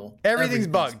aren't real. Everything's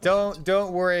bugged.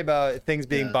 Don't worry about things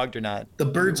being bugged or not. The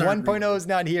birds aren't 1.0 is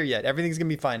not here yet. Everything's gonna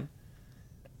be fine.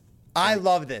 I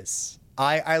love this.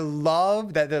 I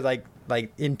love that they're like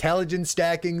intelligence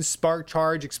stacking, spark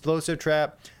charge, explosive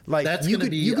trap. Like that's you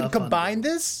could combine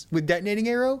this with detonating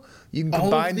arrow. You can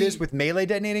combine this with melee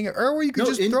detonating arrow, or you could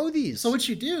just throw these. So what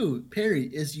you do, Perry,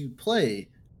 is you play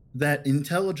that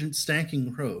intelligence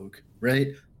stacking rogue, right?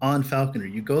 On Falconer,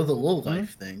 you go the low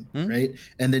life thing, right?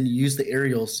 And then you use the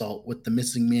aerial assault with the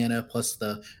missing mana plus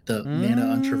the mana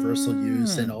on traversal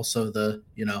use, and also the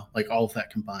like all of that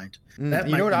combined. That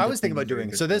you know what I was thinking about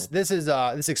doing? So this is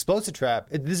this explosive trap.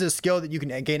 This is a skill that you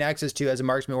can gain access to as a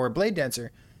marksman or a blade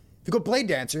dancer. If you go blade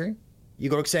dancer,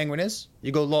 you go exsanguinous,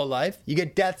 you go low life, you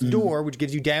get death's door, which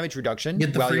gives you damage reduction you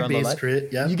get the while free you're on low base life.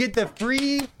 Crit, You get the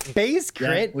free base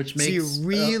crit, which makes so you're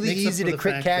really easy to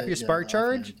crit cap your spark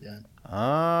charge.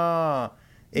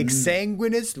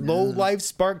 Exsanguinous, low life,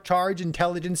 spark charge,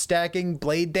 intelligence stacking,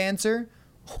 blade dancer.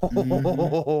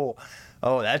 Oh,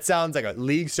 that sounds like a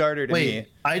league starter to me.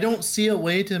 I don't see a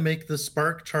way to make the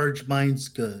spark charge mines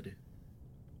good.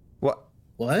 What?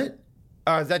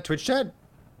 Is that Twitch chat?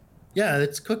 Yeah,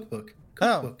 it's cookbook.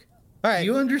 All right. Do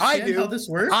you understand how this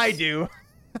works? I do.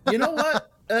 You know what?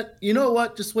 You know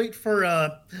what? Just wait for.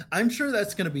 I'm sure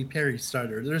that's going to be Perry's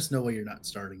starter. There's no way you're not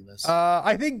starting this.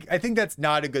 I think that's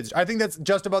not a good. I think that's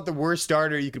just about the worst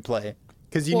starter you could play,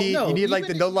 because you need like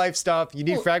the no life stuff. You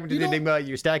need fragmented enigma.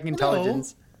 You're stacking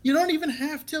intelligence. You don't even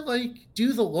have to like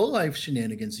do the low life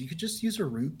shenanigans. You could just use a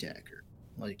rune dagger.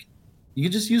 Like, you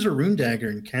could just use a rune dagger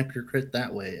and cap your crit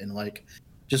that way, and like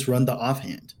just run the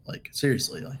offhand. Like,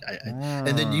 seriously, like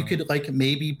and then you could like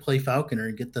maybe play Falconer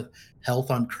and get the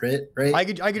health on crit, right?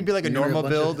 I could be like a normal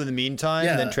build in the meantime,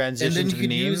 and then transition to the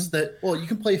meme. Use that. Well, you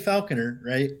can play Falconer,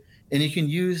 right? And you can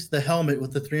use the helmet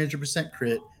with the 300%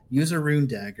 crit. Use a rune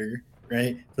dagger,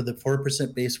 right, for the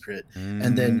 4% base crit.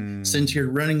 And then since you're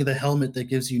running the helmet that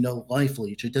gives you no life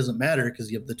leech, it doesn't matter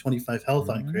because you have the 25 health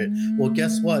on crit. Well,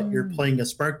 guess what? You're playing a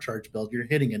spark charge build. You're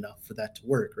hitting enough for that to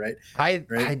work, right? I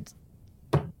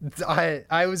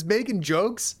was making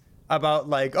jokes about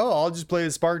like, oh, I'll just play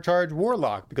a spark charge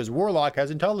warlock because warlock has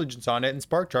intelligence on it and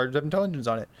spark charge have intelligence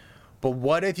on it. But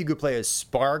what if you could play a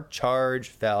spark charge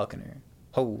Falconer?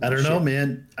 I don't know,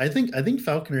 man. I think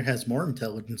Falconer has more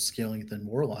intelligence scaling than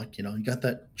warlock. You got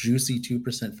that juicy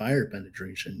 2% fire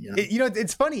penetration.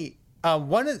 It's funny. I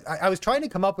was trying to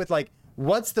come up with like,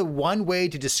 what's the one way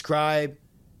to describe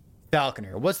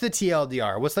Falconer? What's the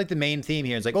TLDR? What's like the main theme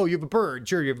here? It's like, oh, you have a bird.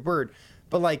 Sure, you have a bird.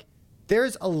 But like,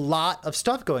 there's a lot of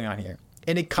stuff going on here,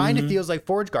 and it kind of feels like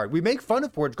Forge Guard. We make fun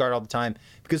of Forge Guard all the time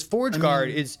because Forge Guard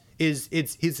is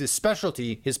his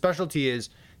specialty. His specialty is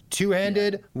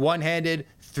two-handed, one-handed,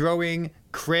 throwing,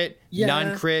 crit,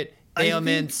 non-crit,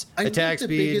 ailments, attack speed.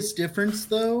 The biggest difference,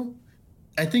 though,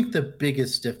 I think the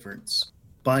biggest difference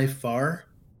by far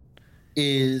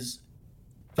is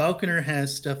Falconer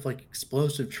has stuff like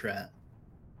Explosive Trap,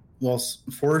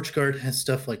 whilst Forge Guard has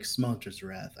stuff like Smelter's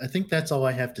Wrath. I think that's all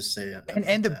I have to say about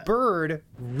and the bird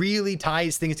really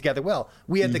ties things together well.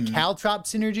 We have the Caltrop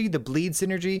synergy, the Bleed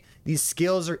synergy. These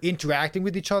skills are interacting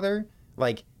with each other.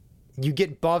 Like, you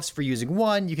get buffs for using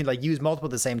one. You can like use multiple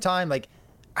at the same time. Like,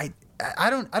 I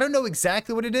don't know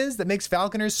exactly what it is that makes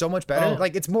Falconer so much better.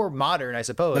 Like, it's more modern, I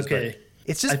suppose. Okay. But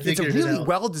it's a really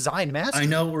well-designed master. I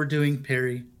know what we're doing,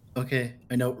 Perry. Okay,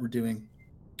 I know what we're doing.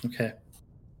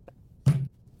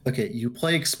 Okay, you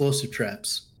play Explosive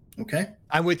Traps. Okay?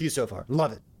 I'm with you so far.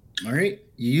 Love it. All right.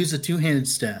 You use a two-handed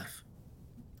staff.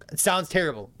 It sounds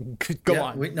terrible. Go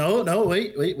on. Wait.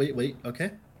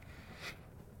 Okay.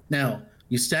 Now,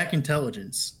 you stack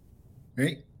intelligence,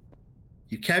 right?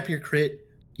 You cap your crit.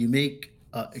 You make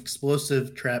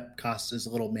Explosive Trap cost as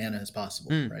little mana as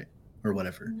possible, right? Or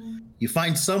whatever. You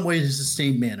find some way to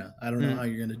sustain mana. I don't know how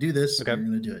you're going to do this. Okay. You're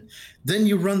going to do it. Then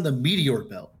you run the Meteor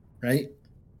Belt, right?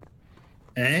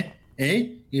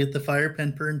 You get the fire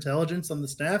pen per intelligence on the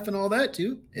staff and all that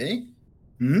too.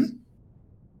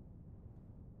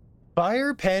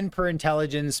 Fire pen per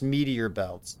intelligence meteor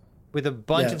belts with a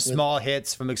bunch of small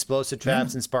hits from explosive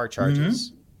traps and spark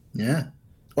charges. Yeah.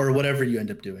 Or whatever you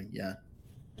end up doing. Yeah.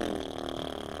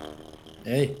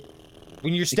 Hey,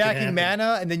 When you're stacking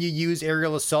mana and then you use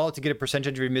Aerial Assault to get a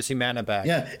percentage of your missing mana back.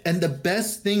 Yeah, and the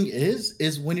best thing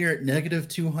is when you're at negative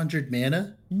 200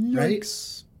 mana, right?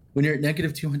 When you're at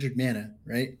negative 200 mana,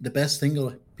 right? The best thing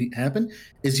will happen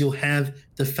is you'll have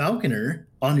the Falconer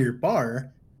on your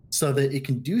bar so that it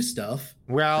can do stuff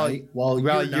while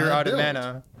you're out of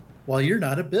mana. While you're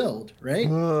not a build, right?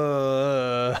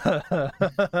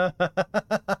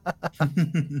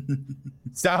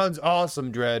 Sounds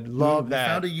awesome, Dread. Love that.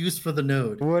 Found a use for the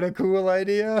node. What a cool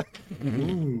idea.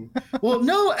 Well,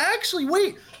 no, actually,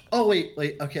 wait. Oh, wait.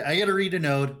 Okay, I gotta read a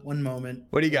node. One moment.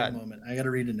 What do you got? One moment. I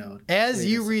gotta read a node. As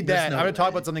you read that, I'm gonna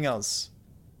talk about something else.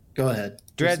 Go ahead.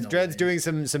 Dread's doing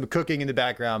some cooking in the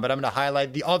background, but I'm gonna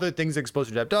highlight the other things that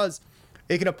Explosive Trap does.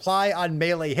 It can apply on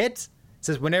melee hits. It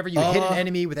says whenever you hit an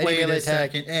enemy with any melee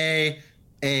attack.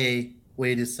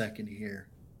 Wait a second here.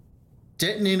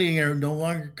 Detonating arrow no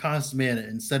longer costs mana.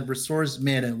 Instead restores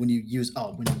mana when you use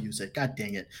it. God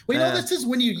dang it. Wait, no, that says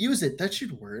when you use it. That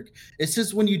should work. It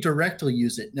says when you directly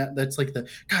use it. Now, that's like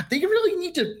they really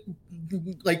need to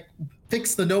like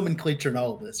fix the nomenclature and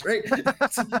all of this, right?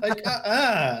 It's like,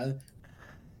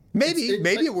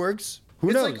 maybe it works.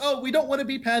 Who knows? It's like, we don't want to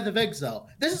be Path of Exile.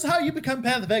 This is how you become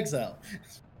Path of Exile.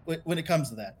 When it comes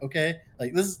to that, okay?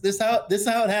 Like this is how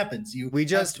it happens. We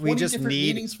just need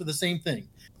meanings for the same thing.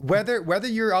 Whether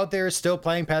you're out there still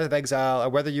playing Path of Exile or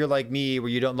whether you're like me where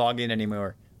you don't log in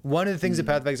anymore, one of the things that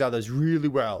Path of Exile does really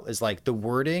well is like the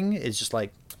wording is just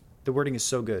like the wording is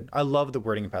so good. I love the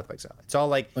wording in Path of Exile. It's all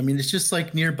like it's just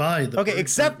like nearby. Okay,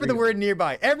 except for the word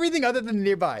nearby. Everything other than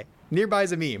nearby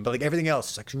is a meme, but like everything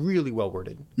else is like really well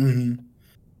worded.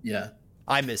 Yeah,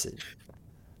 I miss it.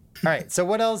 All right, so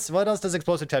what else does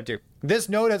Explosive Trap do? This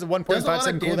node has a 1.5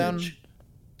 second cooldown.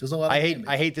 Does a lot of damage.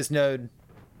 I hate this node.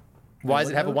 Why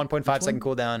does it have a 1.5 second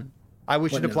cooldown? I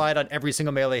wish it applied on every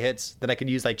single melee hits. Then I could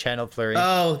use like Channel Flurry.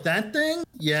 Oh, that thing?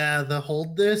 Yeah, the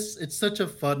hold this. It's such a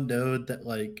fun node that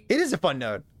like. It is a fun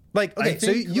node. Like, okay, so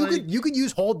you could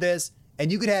use hold this,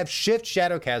 and you could have Shift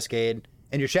Shadow Cascade,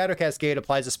 and your Shadow Cascade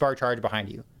applies a Spark Charge behind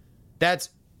you.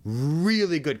 That's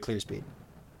really good clear speed.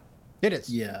 It is.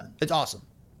 Yeah. It's awesome.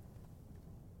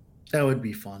 That would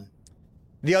be fun.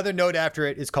 The other node after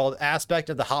it is called Aspect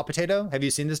of the Hot Potato. Have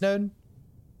you seen this node?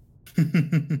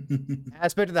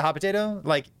 Aspect of the Hot Potato?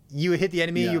 Like, you hit the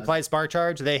enemy, you apply Spark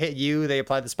Charge, they hit you, they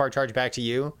apply the Spark Charge back to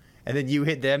you, and then you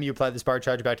hit them, you apply the Spark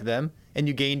Charge back to them, and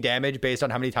you gain damage based on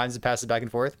how many times it passes back and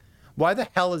forth. Why the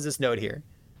hell is this node here?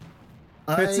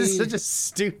 This is such a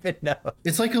stupid node.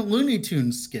 It's like a Looney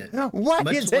Tunes skit. Why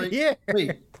is it here?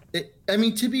 Wait,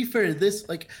 to be fair, this,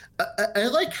 like, I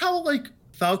like how, like,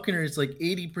 Falconer is like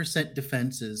 80%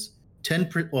 defenses,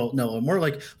 more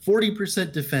like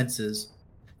 40% defenses,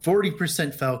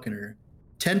 40% Falconer,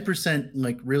 10%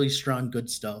 like really strong good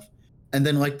stuff, and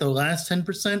then like the last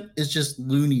 10% is just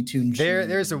Looney Tunes.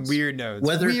 There's some weird nodes.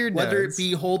 Whether it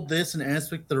be hold this and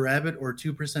Aspect the Rabbit or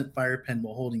 2% Fire Pen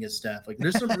while holding his staff, like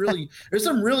there's some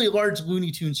really large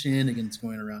Looney Tunes shenanigans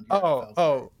going around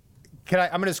here.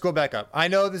 I'm gonna scroll back up. I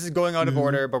know this is going out of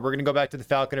order, but we're gonna go back to the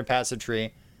Falconer passive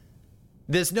tree.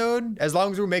 This node, as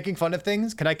long as we're making fun of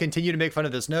things, can I continue to make fun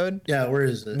of this node? Yeah, where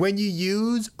is it? When you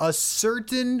use a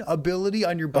certain ability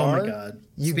on your bar,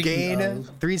 you gain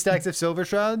 3 stacks of Silver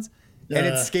Shrouds, and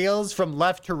it scales from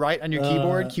left to right on your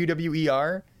keyboard,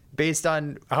 QWER, based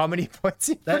on how many points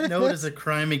you That node is a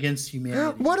crime against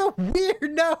humanity. What a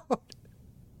weird node!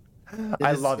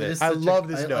 I love it. I love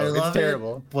this node. It's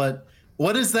terrible. But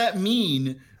what does that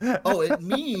mean? It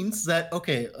means that,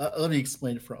 let me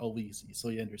explain it for all easy so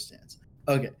you understand.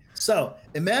 Okay, so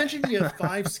imagine you have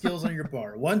 5 skills on your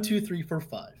bar. 1, 2, 3, 4,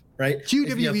 5, right?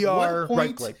 QWER,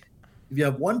 right click. If you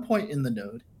have 1 point in the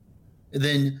node,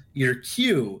 then your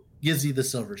Q gives you the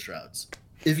Silver Shrouds.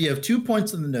 If you have 2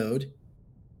 points in the node,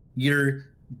 your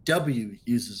W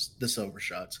uses the Silver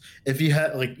Shrouds. If you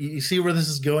have, like, you see where this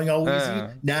is going all easy?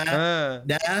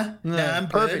 I'm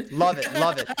perfect. Good. Love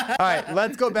it. All right,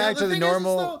 let's go back to the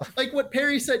normal. Like what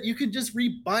Perry said, you can just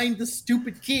rebind the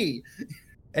stupid key.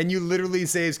 And you literally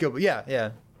save skill.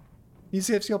 Yeah. You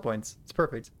save skill points. It's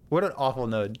perfect. What an awful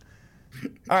node.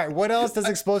 All right, what else does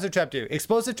Explosive Trap do?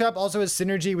 Explosive Trap also has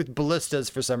synergy with ballistas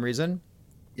for some reason.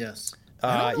 Yes.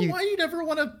 I don't know why you'd ever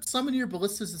want to summon your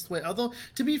ballistas this way. Although,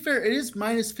 to be fair, it is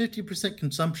minus 50%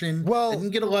 consumption. Well, you can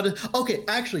get a lot of... Okay,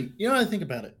 actually, you know what I think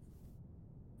about it?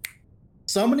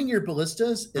 Summoning your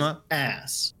ballistas is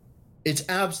ass. It's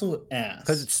absolute ass.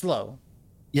 Because it's slow.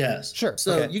 Yes. Sure.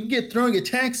 So you can get throwing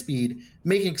attack speed,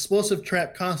 making Explosive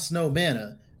Trap cost no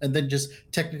mana, and then just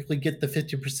technically get the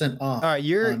 50% off. All right,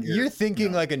 you're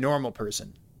thinking like a normal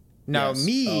person. Now,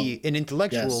 an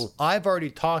intellectual, I've already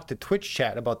talked to Twitch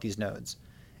chat about these nodes.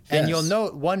 And you'll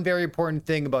note one very important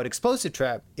thing about explosive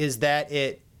trap is that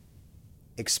it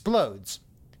explodes.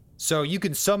 So you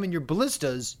can summon your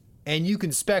ballistas and you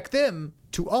can spec them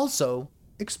to also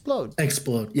explode.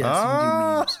 Explode. Yes, you can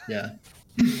do memes.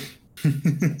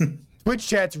 Yeah. Twitch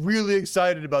chat's really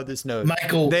excited about this node.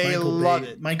 Michael love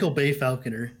it. Michael Bay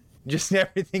Falconer. Just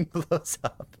everything blows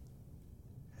up.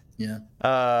 Yeah.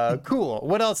 Cool.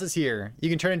 What else is here? You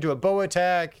can turn into a bow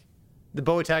attack. The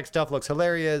bow attack stuff looks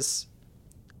hilarious.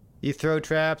 You throw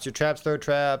traps. Your traps throw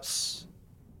traps.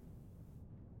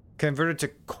 Convert it to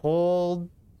cold.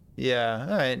 Yeah.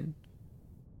 All right.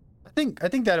 I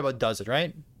think that about does it,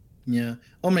 right? Yeah.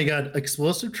 Oh my god,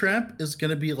 explosive trap is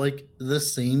gonna be like the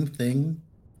same thing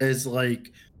as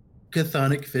like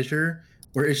Chthonic Fissure,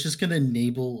 where it's just gonna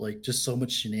enable like just so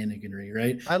much shenaniganry,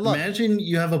 right? Imagine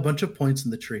you have a bunch of points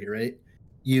in the tree, right?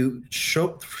 You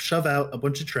shove out a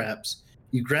bunch of traps.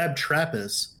 You grab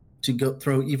Trappist to go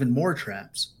throw even more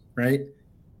traps, right?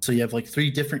 So you have like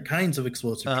 3 different kinds of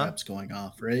explosive traps going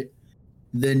off, right?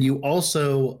 Then you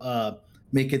also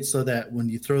make it so that when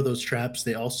you throw those traps,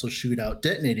 they also shoot out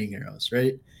detonating arrows,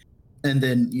 right? And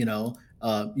then, you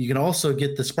can also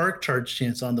get the spark charge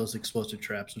chance on those explosive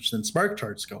traps, which then spark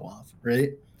charges go off,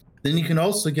 right? Then you can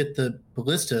also get the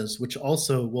ballistas, which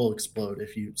also will explode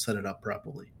if you set it up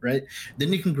properly, right?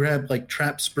 Then you can grab like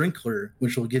trap sprinkler,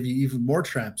 which will give you even more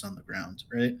traps on the ground,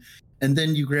 right? And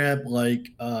then you grab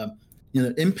like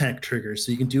impact trigger,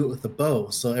 so you can do it with a bow.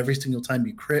 So every single time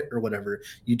you crit or whatever,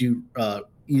 you do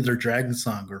either Dragon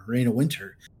Song or Rain of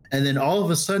Winter, and then all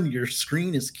of a sudden your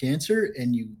screen is cancer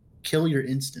and you kill your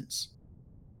instance.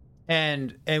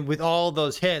 And with all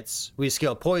those hits, we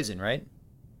scale poison, right?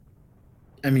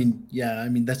 I mean, yeah,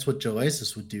 that's what Joe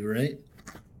Isis would do, right?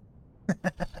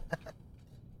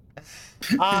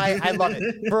 I love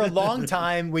it. For a long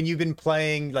time, when you've been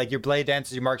playing like your blade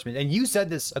dancers, your marksman, and you said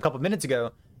this a couple minutes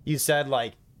ago, you said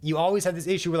like you always have this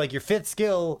issue where like your 5th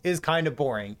skill is kind of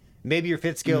boring. Maybe your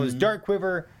 5th skill is Dark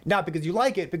Quiver, not because you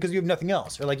like it, because you have nothing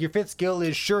else. Or like your 5th skill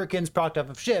is Shurikens procced off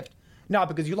of Shift, not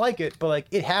because you like it, but like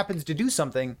it happens to do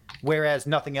something, whereas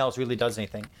nothing else really does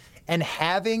anything. And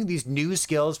having these new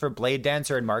skills for Blade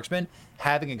Dancer and Marksman,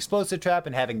 having Explosive Trap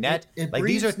and having Net, like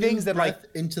these are things that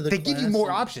like they give you more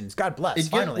options. God bless.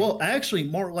 Finally. Well, actually,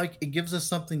 more like it gives us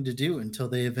something to do until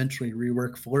they eventually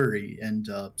rework Flurry and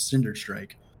Cinder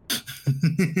Strike.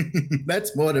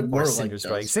 That's more like Cinder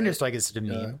Strike. Cinder Strike is such a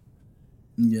meme.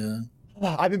 Yeah.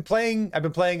 I've been playing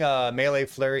melee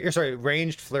flurry,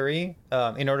 ranged flurry,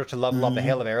 in order to level up a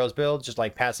Hail of Arrows build, just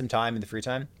like pass some time in the free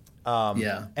time.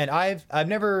 And I've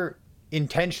never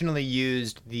intentionally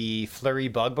used the flurry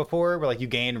bug before, where like you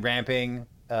gain ramping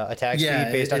attack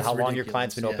speed based on how long your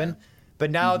client's been open.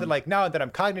 But now that I'm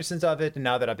cognizant of it, and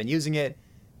now that I've been using it,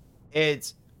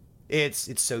 it's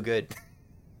so good.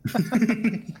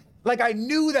 Like I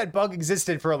knew that bug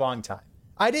existed for a long time.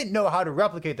 I didn't know how to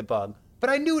replicate the bug, but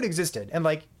I knew it existed. And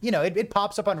like, it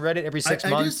pops up on Reddit every 6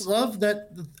 months. I just love that.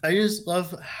 I just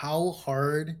love how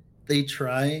hard they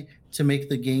try to make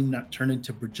the game not turn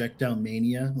into projectile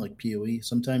mania like PoE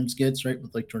sometimes gets, right?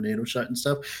 With like tornado shot and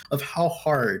stuff, of how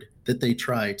hard that they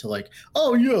try to like,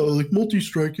 oh yeah, like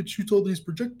multi-strike, it shoots all these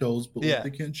projectiles, but like, they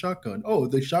can't shotgun. Oh,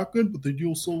 they shotgun, but they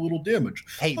deal so little damage.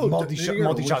 Hey,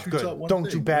 multi-shot's good.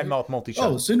 Don't you badmouth multi-shot.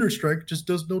 Oh, Cinder Strike just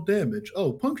does no damage.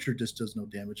 Oh, Puncture just does no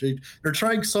damage. They're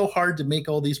trying so hard to make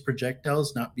all these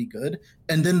projectiles not be good,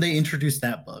 and then they introduce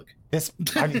that bug. The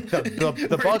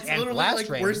bug and Blast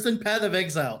Rain. Worse than Path of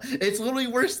Exile. It's literally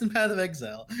worse than Path of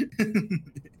Exile.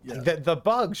 The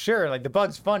bug, sure, like the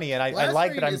bug's funny, and I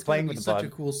like that I'm playing with the bug. Such a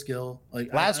cool skill. Like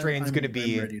Blast Rain's going to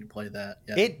be. I'm ready to play that.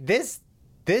 Yeah.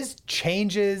 This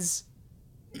changes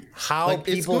how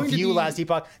people view Last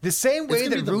Epoch. The same way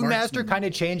that Rune Master kind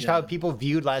of changed how people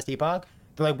viewed Last Epoch.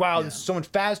 They're like, wow, this is so much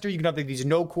faster. You can have like, these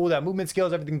no cooldown movement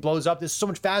skills. Everything blows up. This is so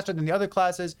much faster than the other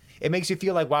classes. It makes you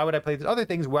feel like, why would I play these other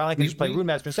things? Well, I can just play Rune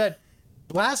Master instead.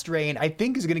 Blast Rain, I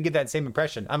think, is going to get that same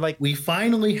impression. I'm like, we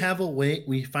finally have a way.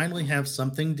 We finally have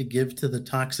something to give to the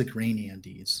Toxic Rain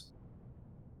Andes.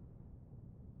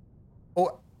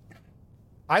 Oh,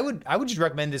 I would just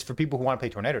recommend this for people who want to play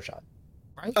Tornado Shot.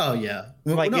 Right? Oh yeah,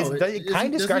 like it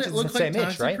kind of scratches the same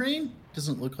itch, right? Rain?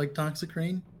 Doesn't look like Toxic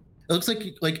Rain. It looks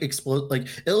like explode. Like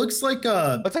it looks like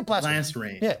Blast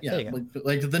Rain. Yeah.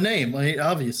 Like the name, like,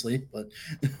 obviously. But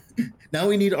now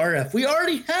we need RF. We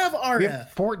already have RF. We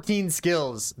have 14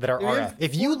 skills that are RF.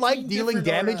 If you like dealing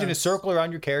damage RFs in a circle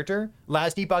around your character,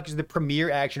 Last Epoch is the premier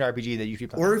action RPG that you should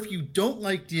play. Or if you don't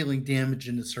like dealing damage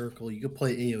in a circle, you can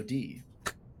play AOD.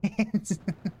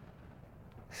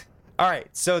 All right,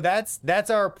 so that's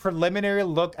our preliminary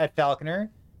look at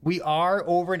Falconer. We are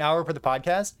over an hour for the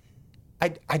podcast.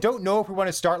 I don't know if we want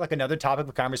to start like another topic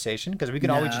of conversation, because we can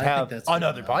always just have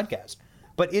another podcast.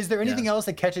 But is there anything else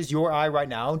that catches your eye right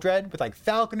now, Dredd, with like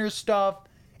Falconer stuff?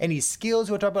 Any skills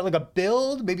you want to talk about, like a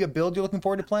build, maybe a build you're looking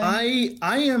forward to playing?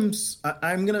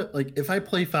 I'm gonna, like, if I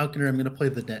play Falconer, I'm gonna play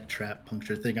the net trap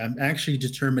puncture thing. I'm actually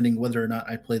determining whether or not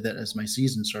I play that as my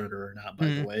season starter or not. By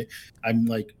the way, I'm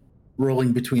like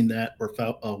rolling between that or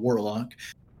Warlock.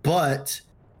 But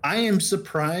I am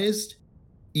surprised,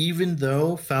 even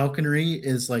though Falconry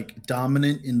is like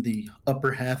dominant in the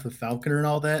upper half of Falconer and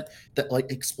all that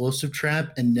like Explosive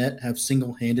Trap and Net have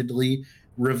single-handedly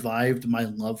revived my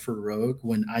love for Rogue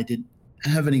when I didn't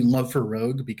have any love for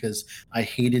Rogue because I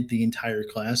hated the entire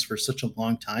class for such a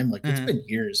long time. Like it's been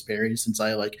years, Barry, since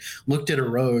I like looked at a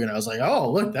Rogue and I was like, oh,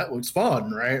 look, that looks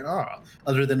fun, right?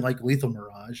 Other than like Lethal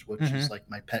Mirage, which is like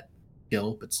my pet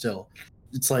kill, but still,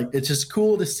 it's like, it's just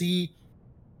cool to see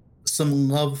some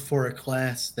love for a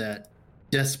class that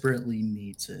desperately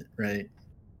needs it, right?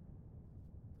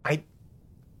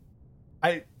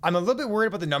 I'm a little bit worried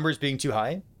about the numbers being too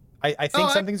high. I think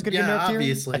something's going to be nerfed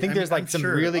here. I think there's like some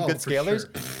really good scalers.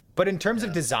 Sure. But in terms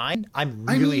of design, I'm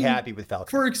really happy with Falcon.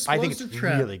 For Explosive I think it's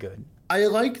Trap, really good. I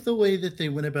like the way that they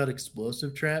went about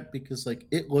Explosive Trap because like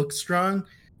it looks strong,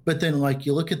 but then like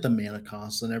you look at the mana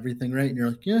cost and everything, right? And you're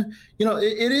like, yeah, you know,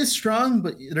 it is strong,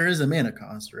 but there is a mana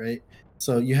cost, right?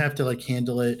 So you have to like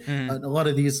handle it. A lot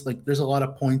of these, like there's a lot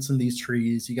of points in these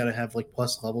trees. You got to have like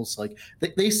plus levels. Like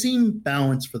they seem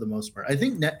balanced for the most part. I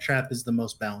think Net Trap is the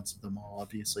most balanced of them all,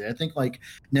 obviously. I think like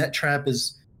Net Trap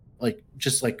is like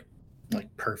just like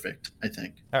perfect, I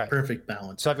think. All right. Perfect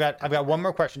balance. So I've got one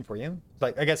more question for you.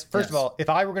 Like, I guess, first of all, if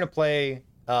I were going to play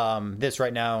this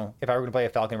right now, if I were going to play a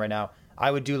Falcon right now,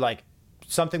 I would do like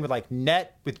something with like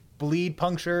Net with Bleed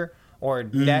Puncture, or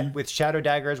Net with Shadow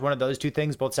Daggers. One of those two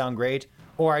things both sound great.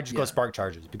 Or I just go Spark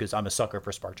Charges because I'm a sucker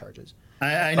for Spark Charges.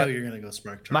 I know you're going to go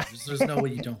Spark Charges. There's no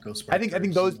way you don't go Spark Charges. I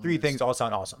think those three things all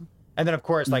sound awesome. And then, of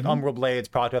course, like Umbral Blades,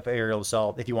 Product of Aerial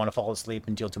Assault, if you want to fall asleep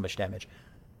and deal too much damage.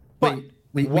 But wait,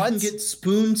 we can get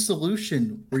Spoon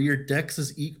Solution where your dex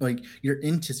is like your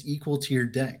int is equal to your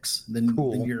dex. Then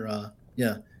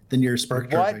your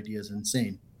Spark Charge idea is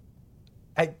insane.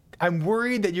 I'm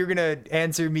worried that you're gonna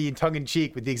answer me in tongue in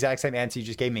cheek with the exact same answer you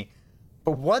just gave me.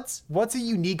 But what's a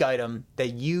unique item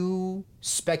that you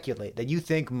speculate that you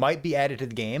think might be added to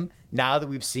the game now that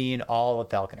we've seen all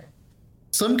of Falconer?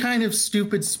 Some kind of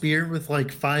stupid spear with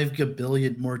like 5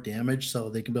 gabillion more damage, so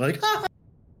they can be like, ha!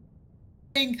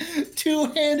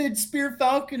 Two-handed spear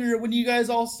Falconer when you guys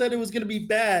all said it was going to be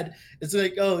bad. It's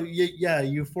like, oh yeah,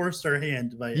 you forced our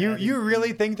hand by you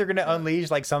really think they're going to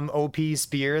unleash like some OP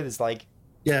spear that's like,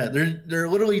 yeah, they're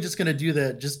literally just gonna do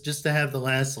that just to have the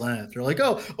last laugh. They're like,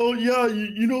 oh yeah,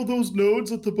 you know those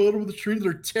nodes at the bottom of the tree?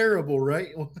 They're terrible, right?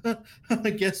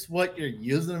 Guess what? You're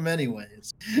using them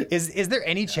anyways. Is there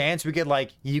any chance we could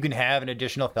like you can have an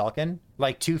additional Falcon,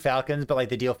 like 2 Falcons, but like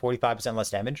they deal 45% less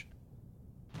damage?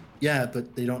 Yeah,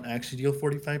 but they don't actually deal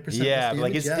 45% less damage. Yeah,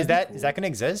 like is that gonna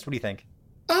exist? What do you think?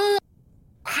 I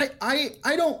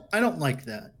don't like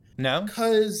that. No,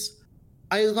 because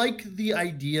I like the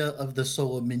idea of the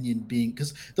solo minion being,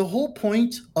 because the whole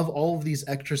point of all of these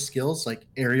extra skills like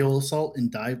aerial assault and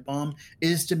dive bomb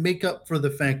is to make up for the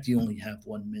fact you only have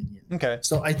 1 minion. Okay.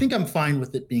 So I think I'm fine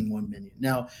with it being 1 minion.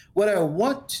 Now, what I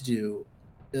want to do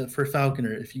for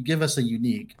Falconer, if you give us a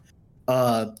unique,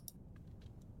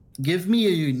 give me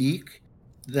a unique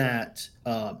that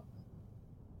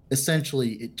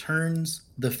essentially it turns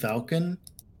the Falcon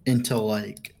into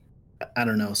like, I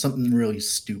don't know, something really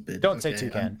stupid. Don't say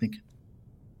toucan.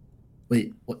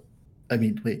 Wait, what? I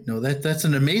mean, wait, no, that's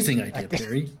an amazing idea,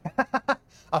 Barry.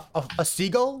 a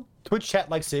seagull? Twitch chat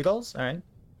like seagulls? All right.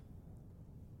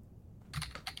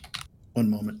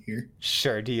 One moment here.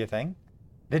 Sure, do you think?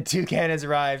 The toucan has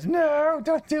arrived. No,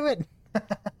 don't do it.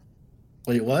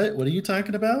 Wait, what? What are you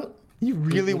talking about? You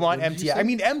really want MTX? I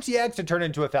mean, MTX to turn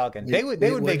into a Falcon. They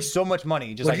would make so much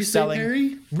money just like selling. Say,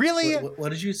 Barry? Really? What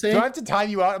did you say? Do I have to time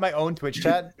you out in my own Twitch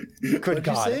chat? Good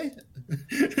God.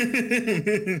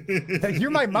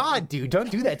 You're my mod, dude. Don't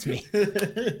do that to me.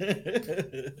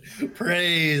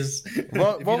 Praise.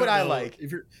 What would I like?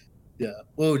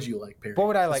 What would you like, Perry? What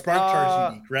would I like? Spark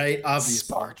Charge unique, right? Obviously.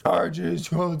 Spark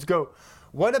Charges. Let's go.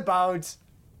 What about...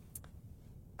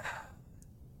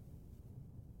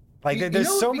 Like,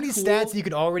 there's so many stats you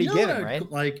could already give him,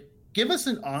 right? Like, give us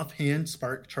an offhand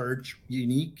Spark Charge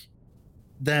unique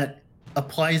that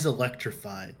applies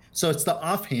Electrify. So it's the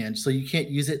offhand, so you can't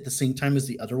use it at the same time as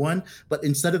the other one. But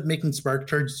instead of making Spark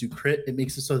Charge do crit, it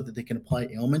makes it so that they can apply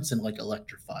ailments and like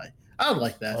Electrify. I would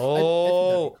like that. Oh,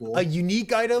 I think cool. A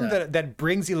unique item that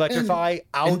brings Electrify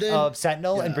out of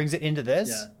Sentinel and brings it into this?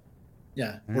 Yeah.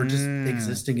 Yeah, or just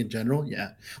existing in general.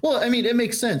 Yeah. Well, I mean, it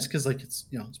makes sense because like it's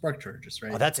spark charges,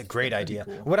 right? Oh, that's a great That'd be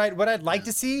idea. cool. What I'd like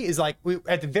to see is like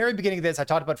at the very beginning of this, I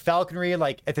talked about falconry.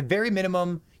 Like at the very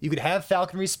minimum, you could have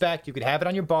falconry spec, you could have it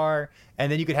on your bar, and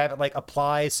then you could have it like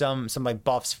apply some like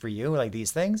buffs for you, like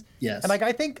these things. Yes. And like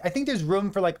I think there's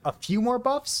room for like a few more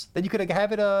buffs that you could like,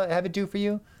 have it do for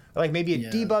you. Like maybe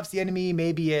it debuffs the enemy,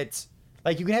 maybe it's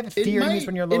like you can have it fear enemies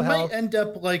when you're low health. It might end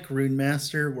up like Rune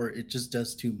Master where it just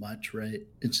does too much, right?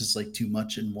 It's just like too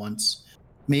much in once.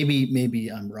 Maybe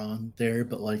I'm wrong there,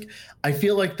 but like I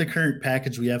feel like the current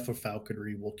package we have for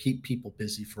falconry will keep people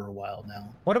busy for a while now.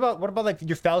 What about like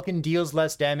your falcon deals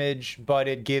less damage, but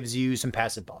it gives you some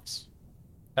passive buffs?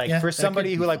 Like for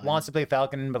somebody who like wants to play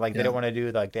falcon, but like they don't want to do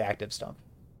like the active stuff.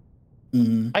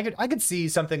 I could see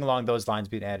something along those lines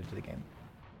being added to the game.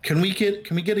 Can we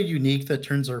get a unique that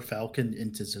turns our falcon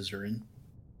into Scissorin?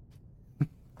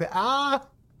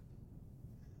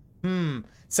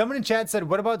 Someone in chat said,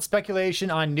 "What about speculation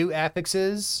on new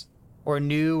affixes or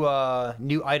new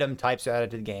item types added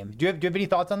to the game?" Do you have any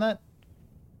thoughts on that?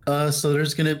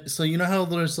 So you know how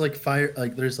there's like fire,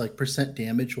 like there's like percent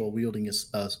damage while wielding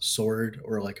a sword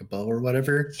or like a bow or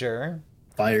whatever. Sure.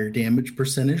 Fire damage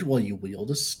percentage while you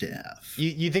wield a staff.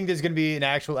 You think there's going to be an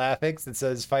actual affix that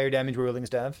says fire damage while wielding a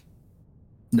staff?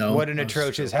 No. What an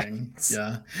atrocious affix.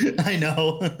 Yeah, I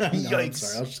know. Yikes. I'm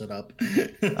sorry, I'll shut up.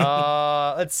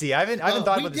 Let's see. I haven't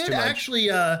thought about this too much.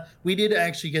 We did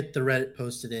actually get the Reddit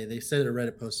post today. They said a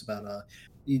Reddit post about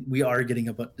we're getting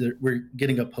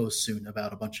a post soon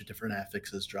about a bunch of different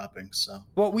affixes dropping. So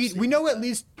well, we know at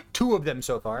least 2 of them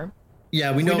so far.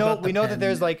 Yeah, we know that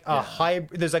there's like a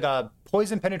hybrid. There's like a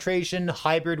poison penetration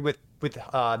hybrid with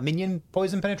minion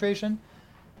poison penetration.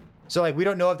 So like we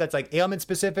don't know if that's like ailment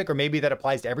specific or maybe that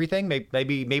applies to everything.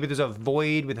 Maybe there's a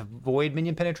void with a void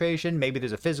minion penetration. Maybe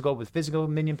there's a physical with physical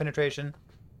minion penetration.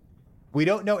 We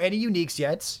don't know any uniques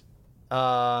yet.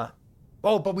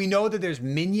 But we know that there's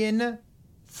minion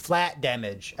flat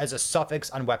damage as a suffix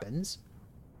on weapons.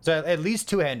 So at least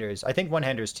 2-handers. I think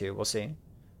 1-handers too. We'll see.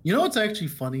 You know what's actually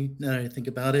funny now that I think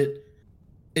about it?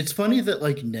 It's funny that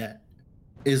like net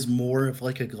is more of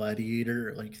like a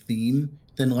gladiator like theme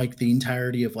than like the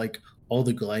entirety of like all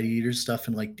the gladiator stuff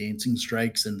and like dancing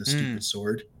strikes and the stupid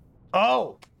sword.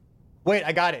 Oh, wait,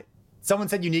 I got it. Someone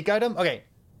said unique item. Okay,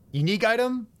 unique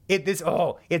item. It's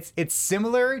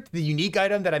similar to the unique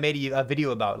item that I made a video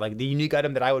about, like the unique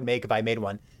item that I would make if I made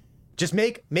one. Just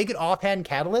make an offhand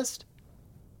catalyst.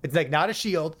 It's like not a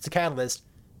shield, it's a catalyst,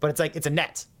 but it's a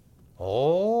net.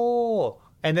 Oh,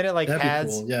 and then it like That'd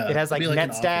be cool. Yeah. It has like net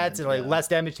stats and like yeah. less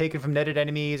damage taken from netted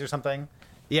enemies or something.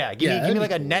 Yeah, give me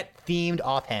like a net themed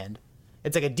offhand.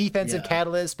 It's like a defensive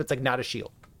catalyst, but it's like not a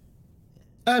shield.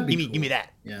 That'd be give me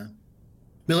that. Yeah.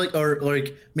 But like or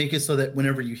like make it so that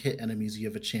whenever you hit enemies, you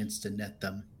have a chance to net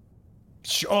them.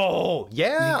 Oh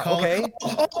yeah. Okay.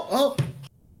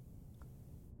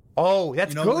 Oh,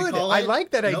 that's good. I like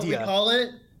that idea.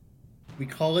 We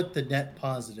call it the net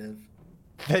positive.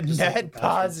 The net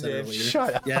positive.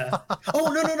 Shut up. Yeah.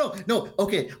 Oh no.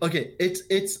 Okay.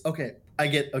 It's okay. I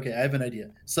have an idea.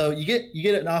 So you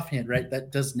get an offhand, right?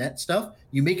 That does net stuff.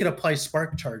 You make it apply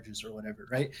spark charges or whatever,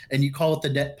 right? And you call it the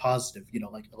net positive.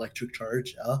 Like electric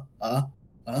charge.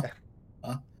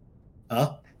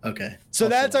 Okay. So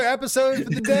that's our episode for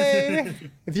the day.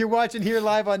 If you're watching here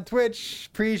live on Twitch,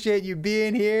 appreciate you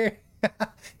being here.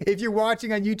 If you're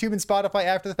watching on YouTube and Spotify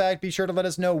after the fact, be sure to let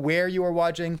us know where you are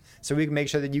watching so we can make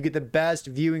sure that you get the best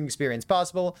viewing experience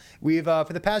possible. We've,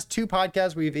 for the past 2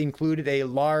 podcasts, we've included a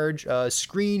large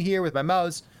screen here with my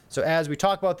mouse. So as we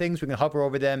talk about things, we can hover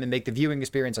over them and make the viewing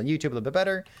experience on YouTube a little bit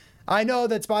better. I know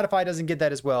that Spotify doesn't get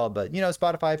that as well, but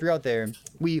Spotify, if you're out there,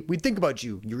 we think about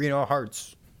you. You're in our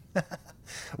hearts.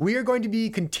 We are going to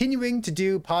be continuing to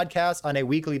do podcasts on a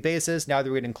weekly basis now that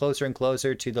we're getting closer and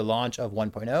closer to the launch of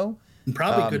 1.0. And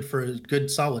probably good for a good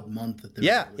solid month at the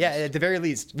very least. At the very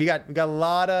least. We got a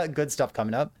lot of good stuff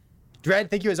coming up.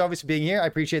 Dread, thank you as always for being here. I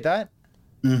appreciate that.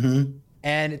 Mm-hmm.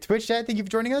 And Twitch chat, thank you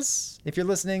for joining us. If you're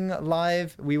listening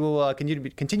live, we will continue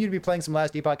to be playing some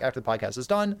Last Epoch after the podcast is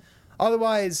done.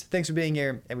 Otherwise, thanks for being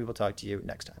here, and we will talk to you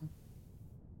next time.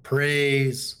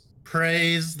 Praise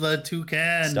the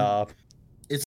toucan. Stop.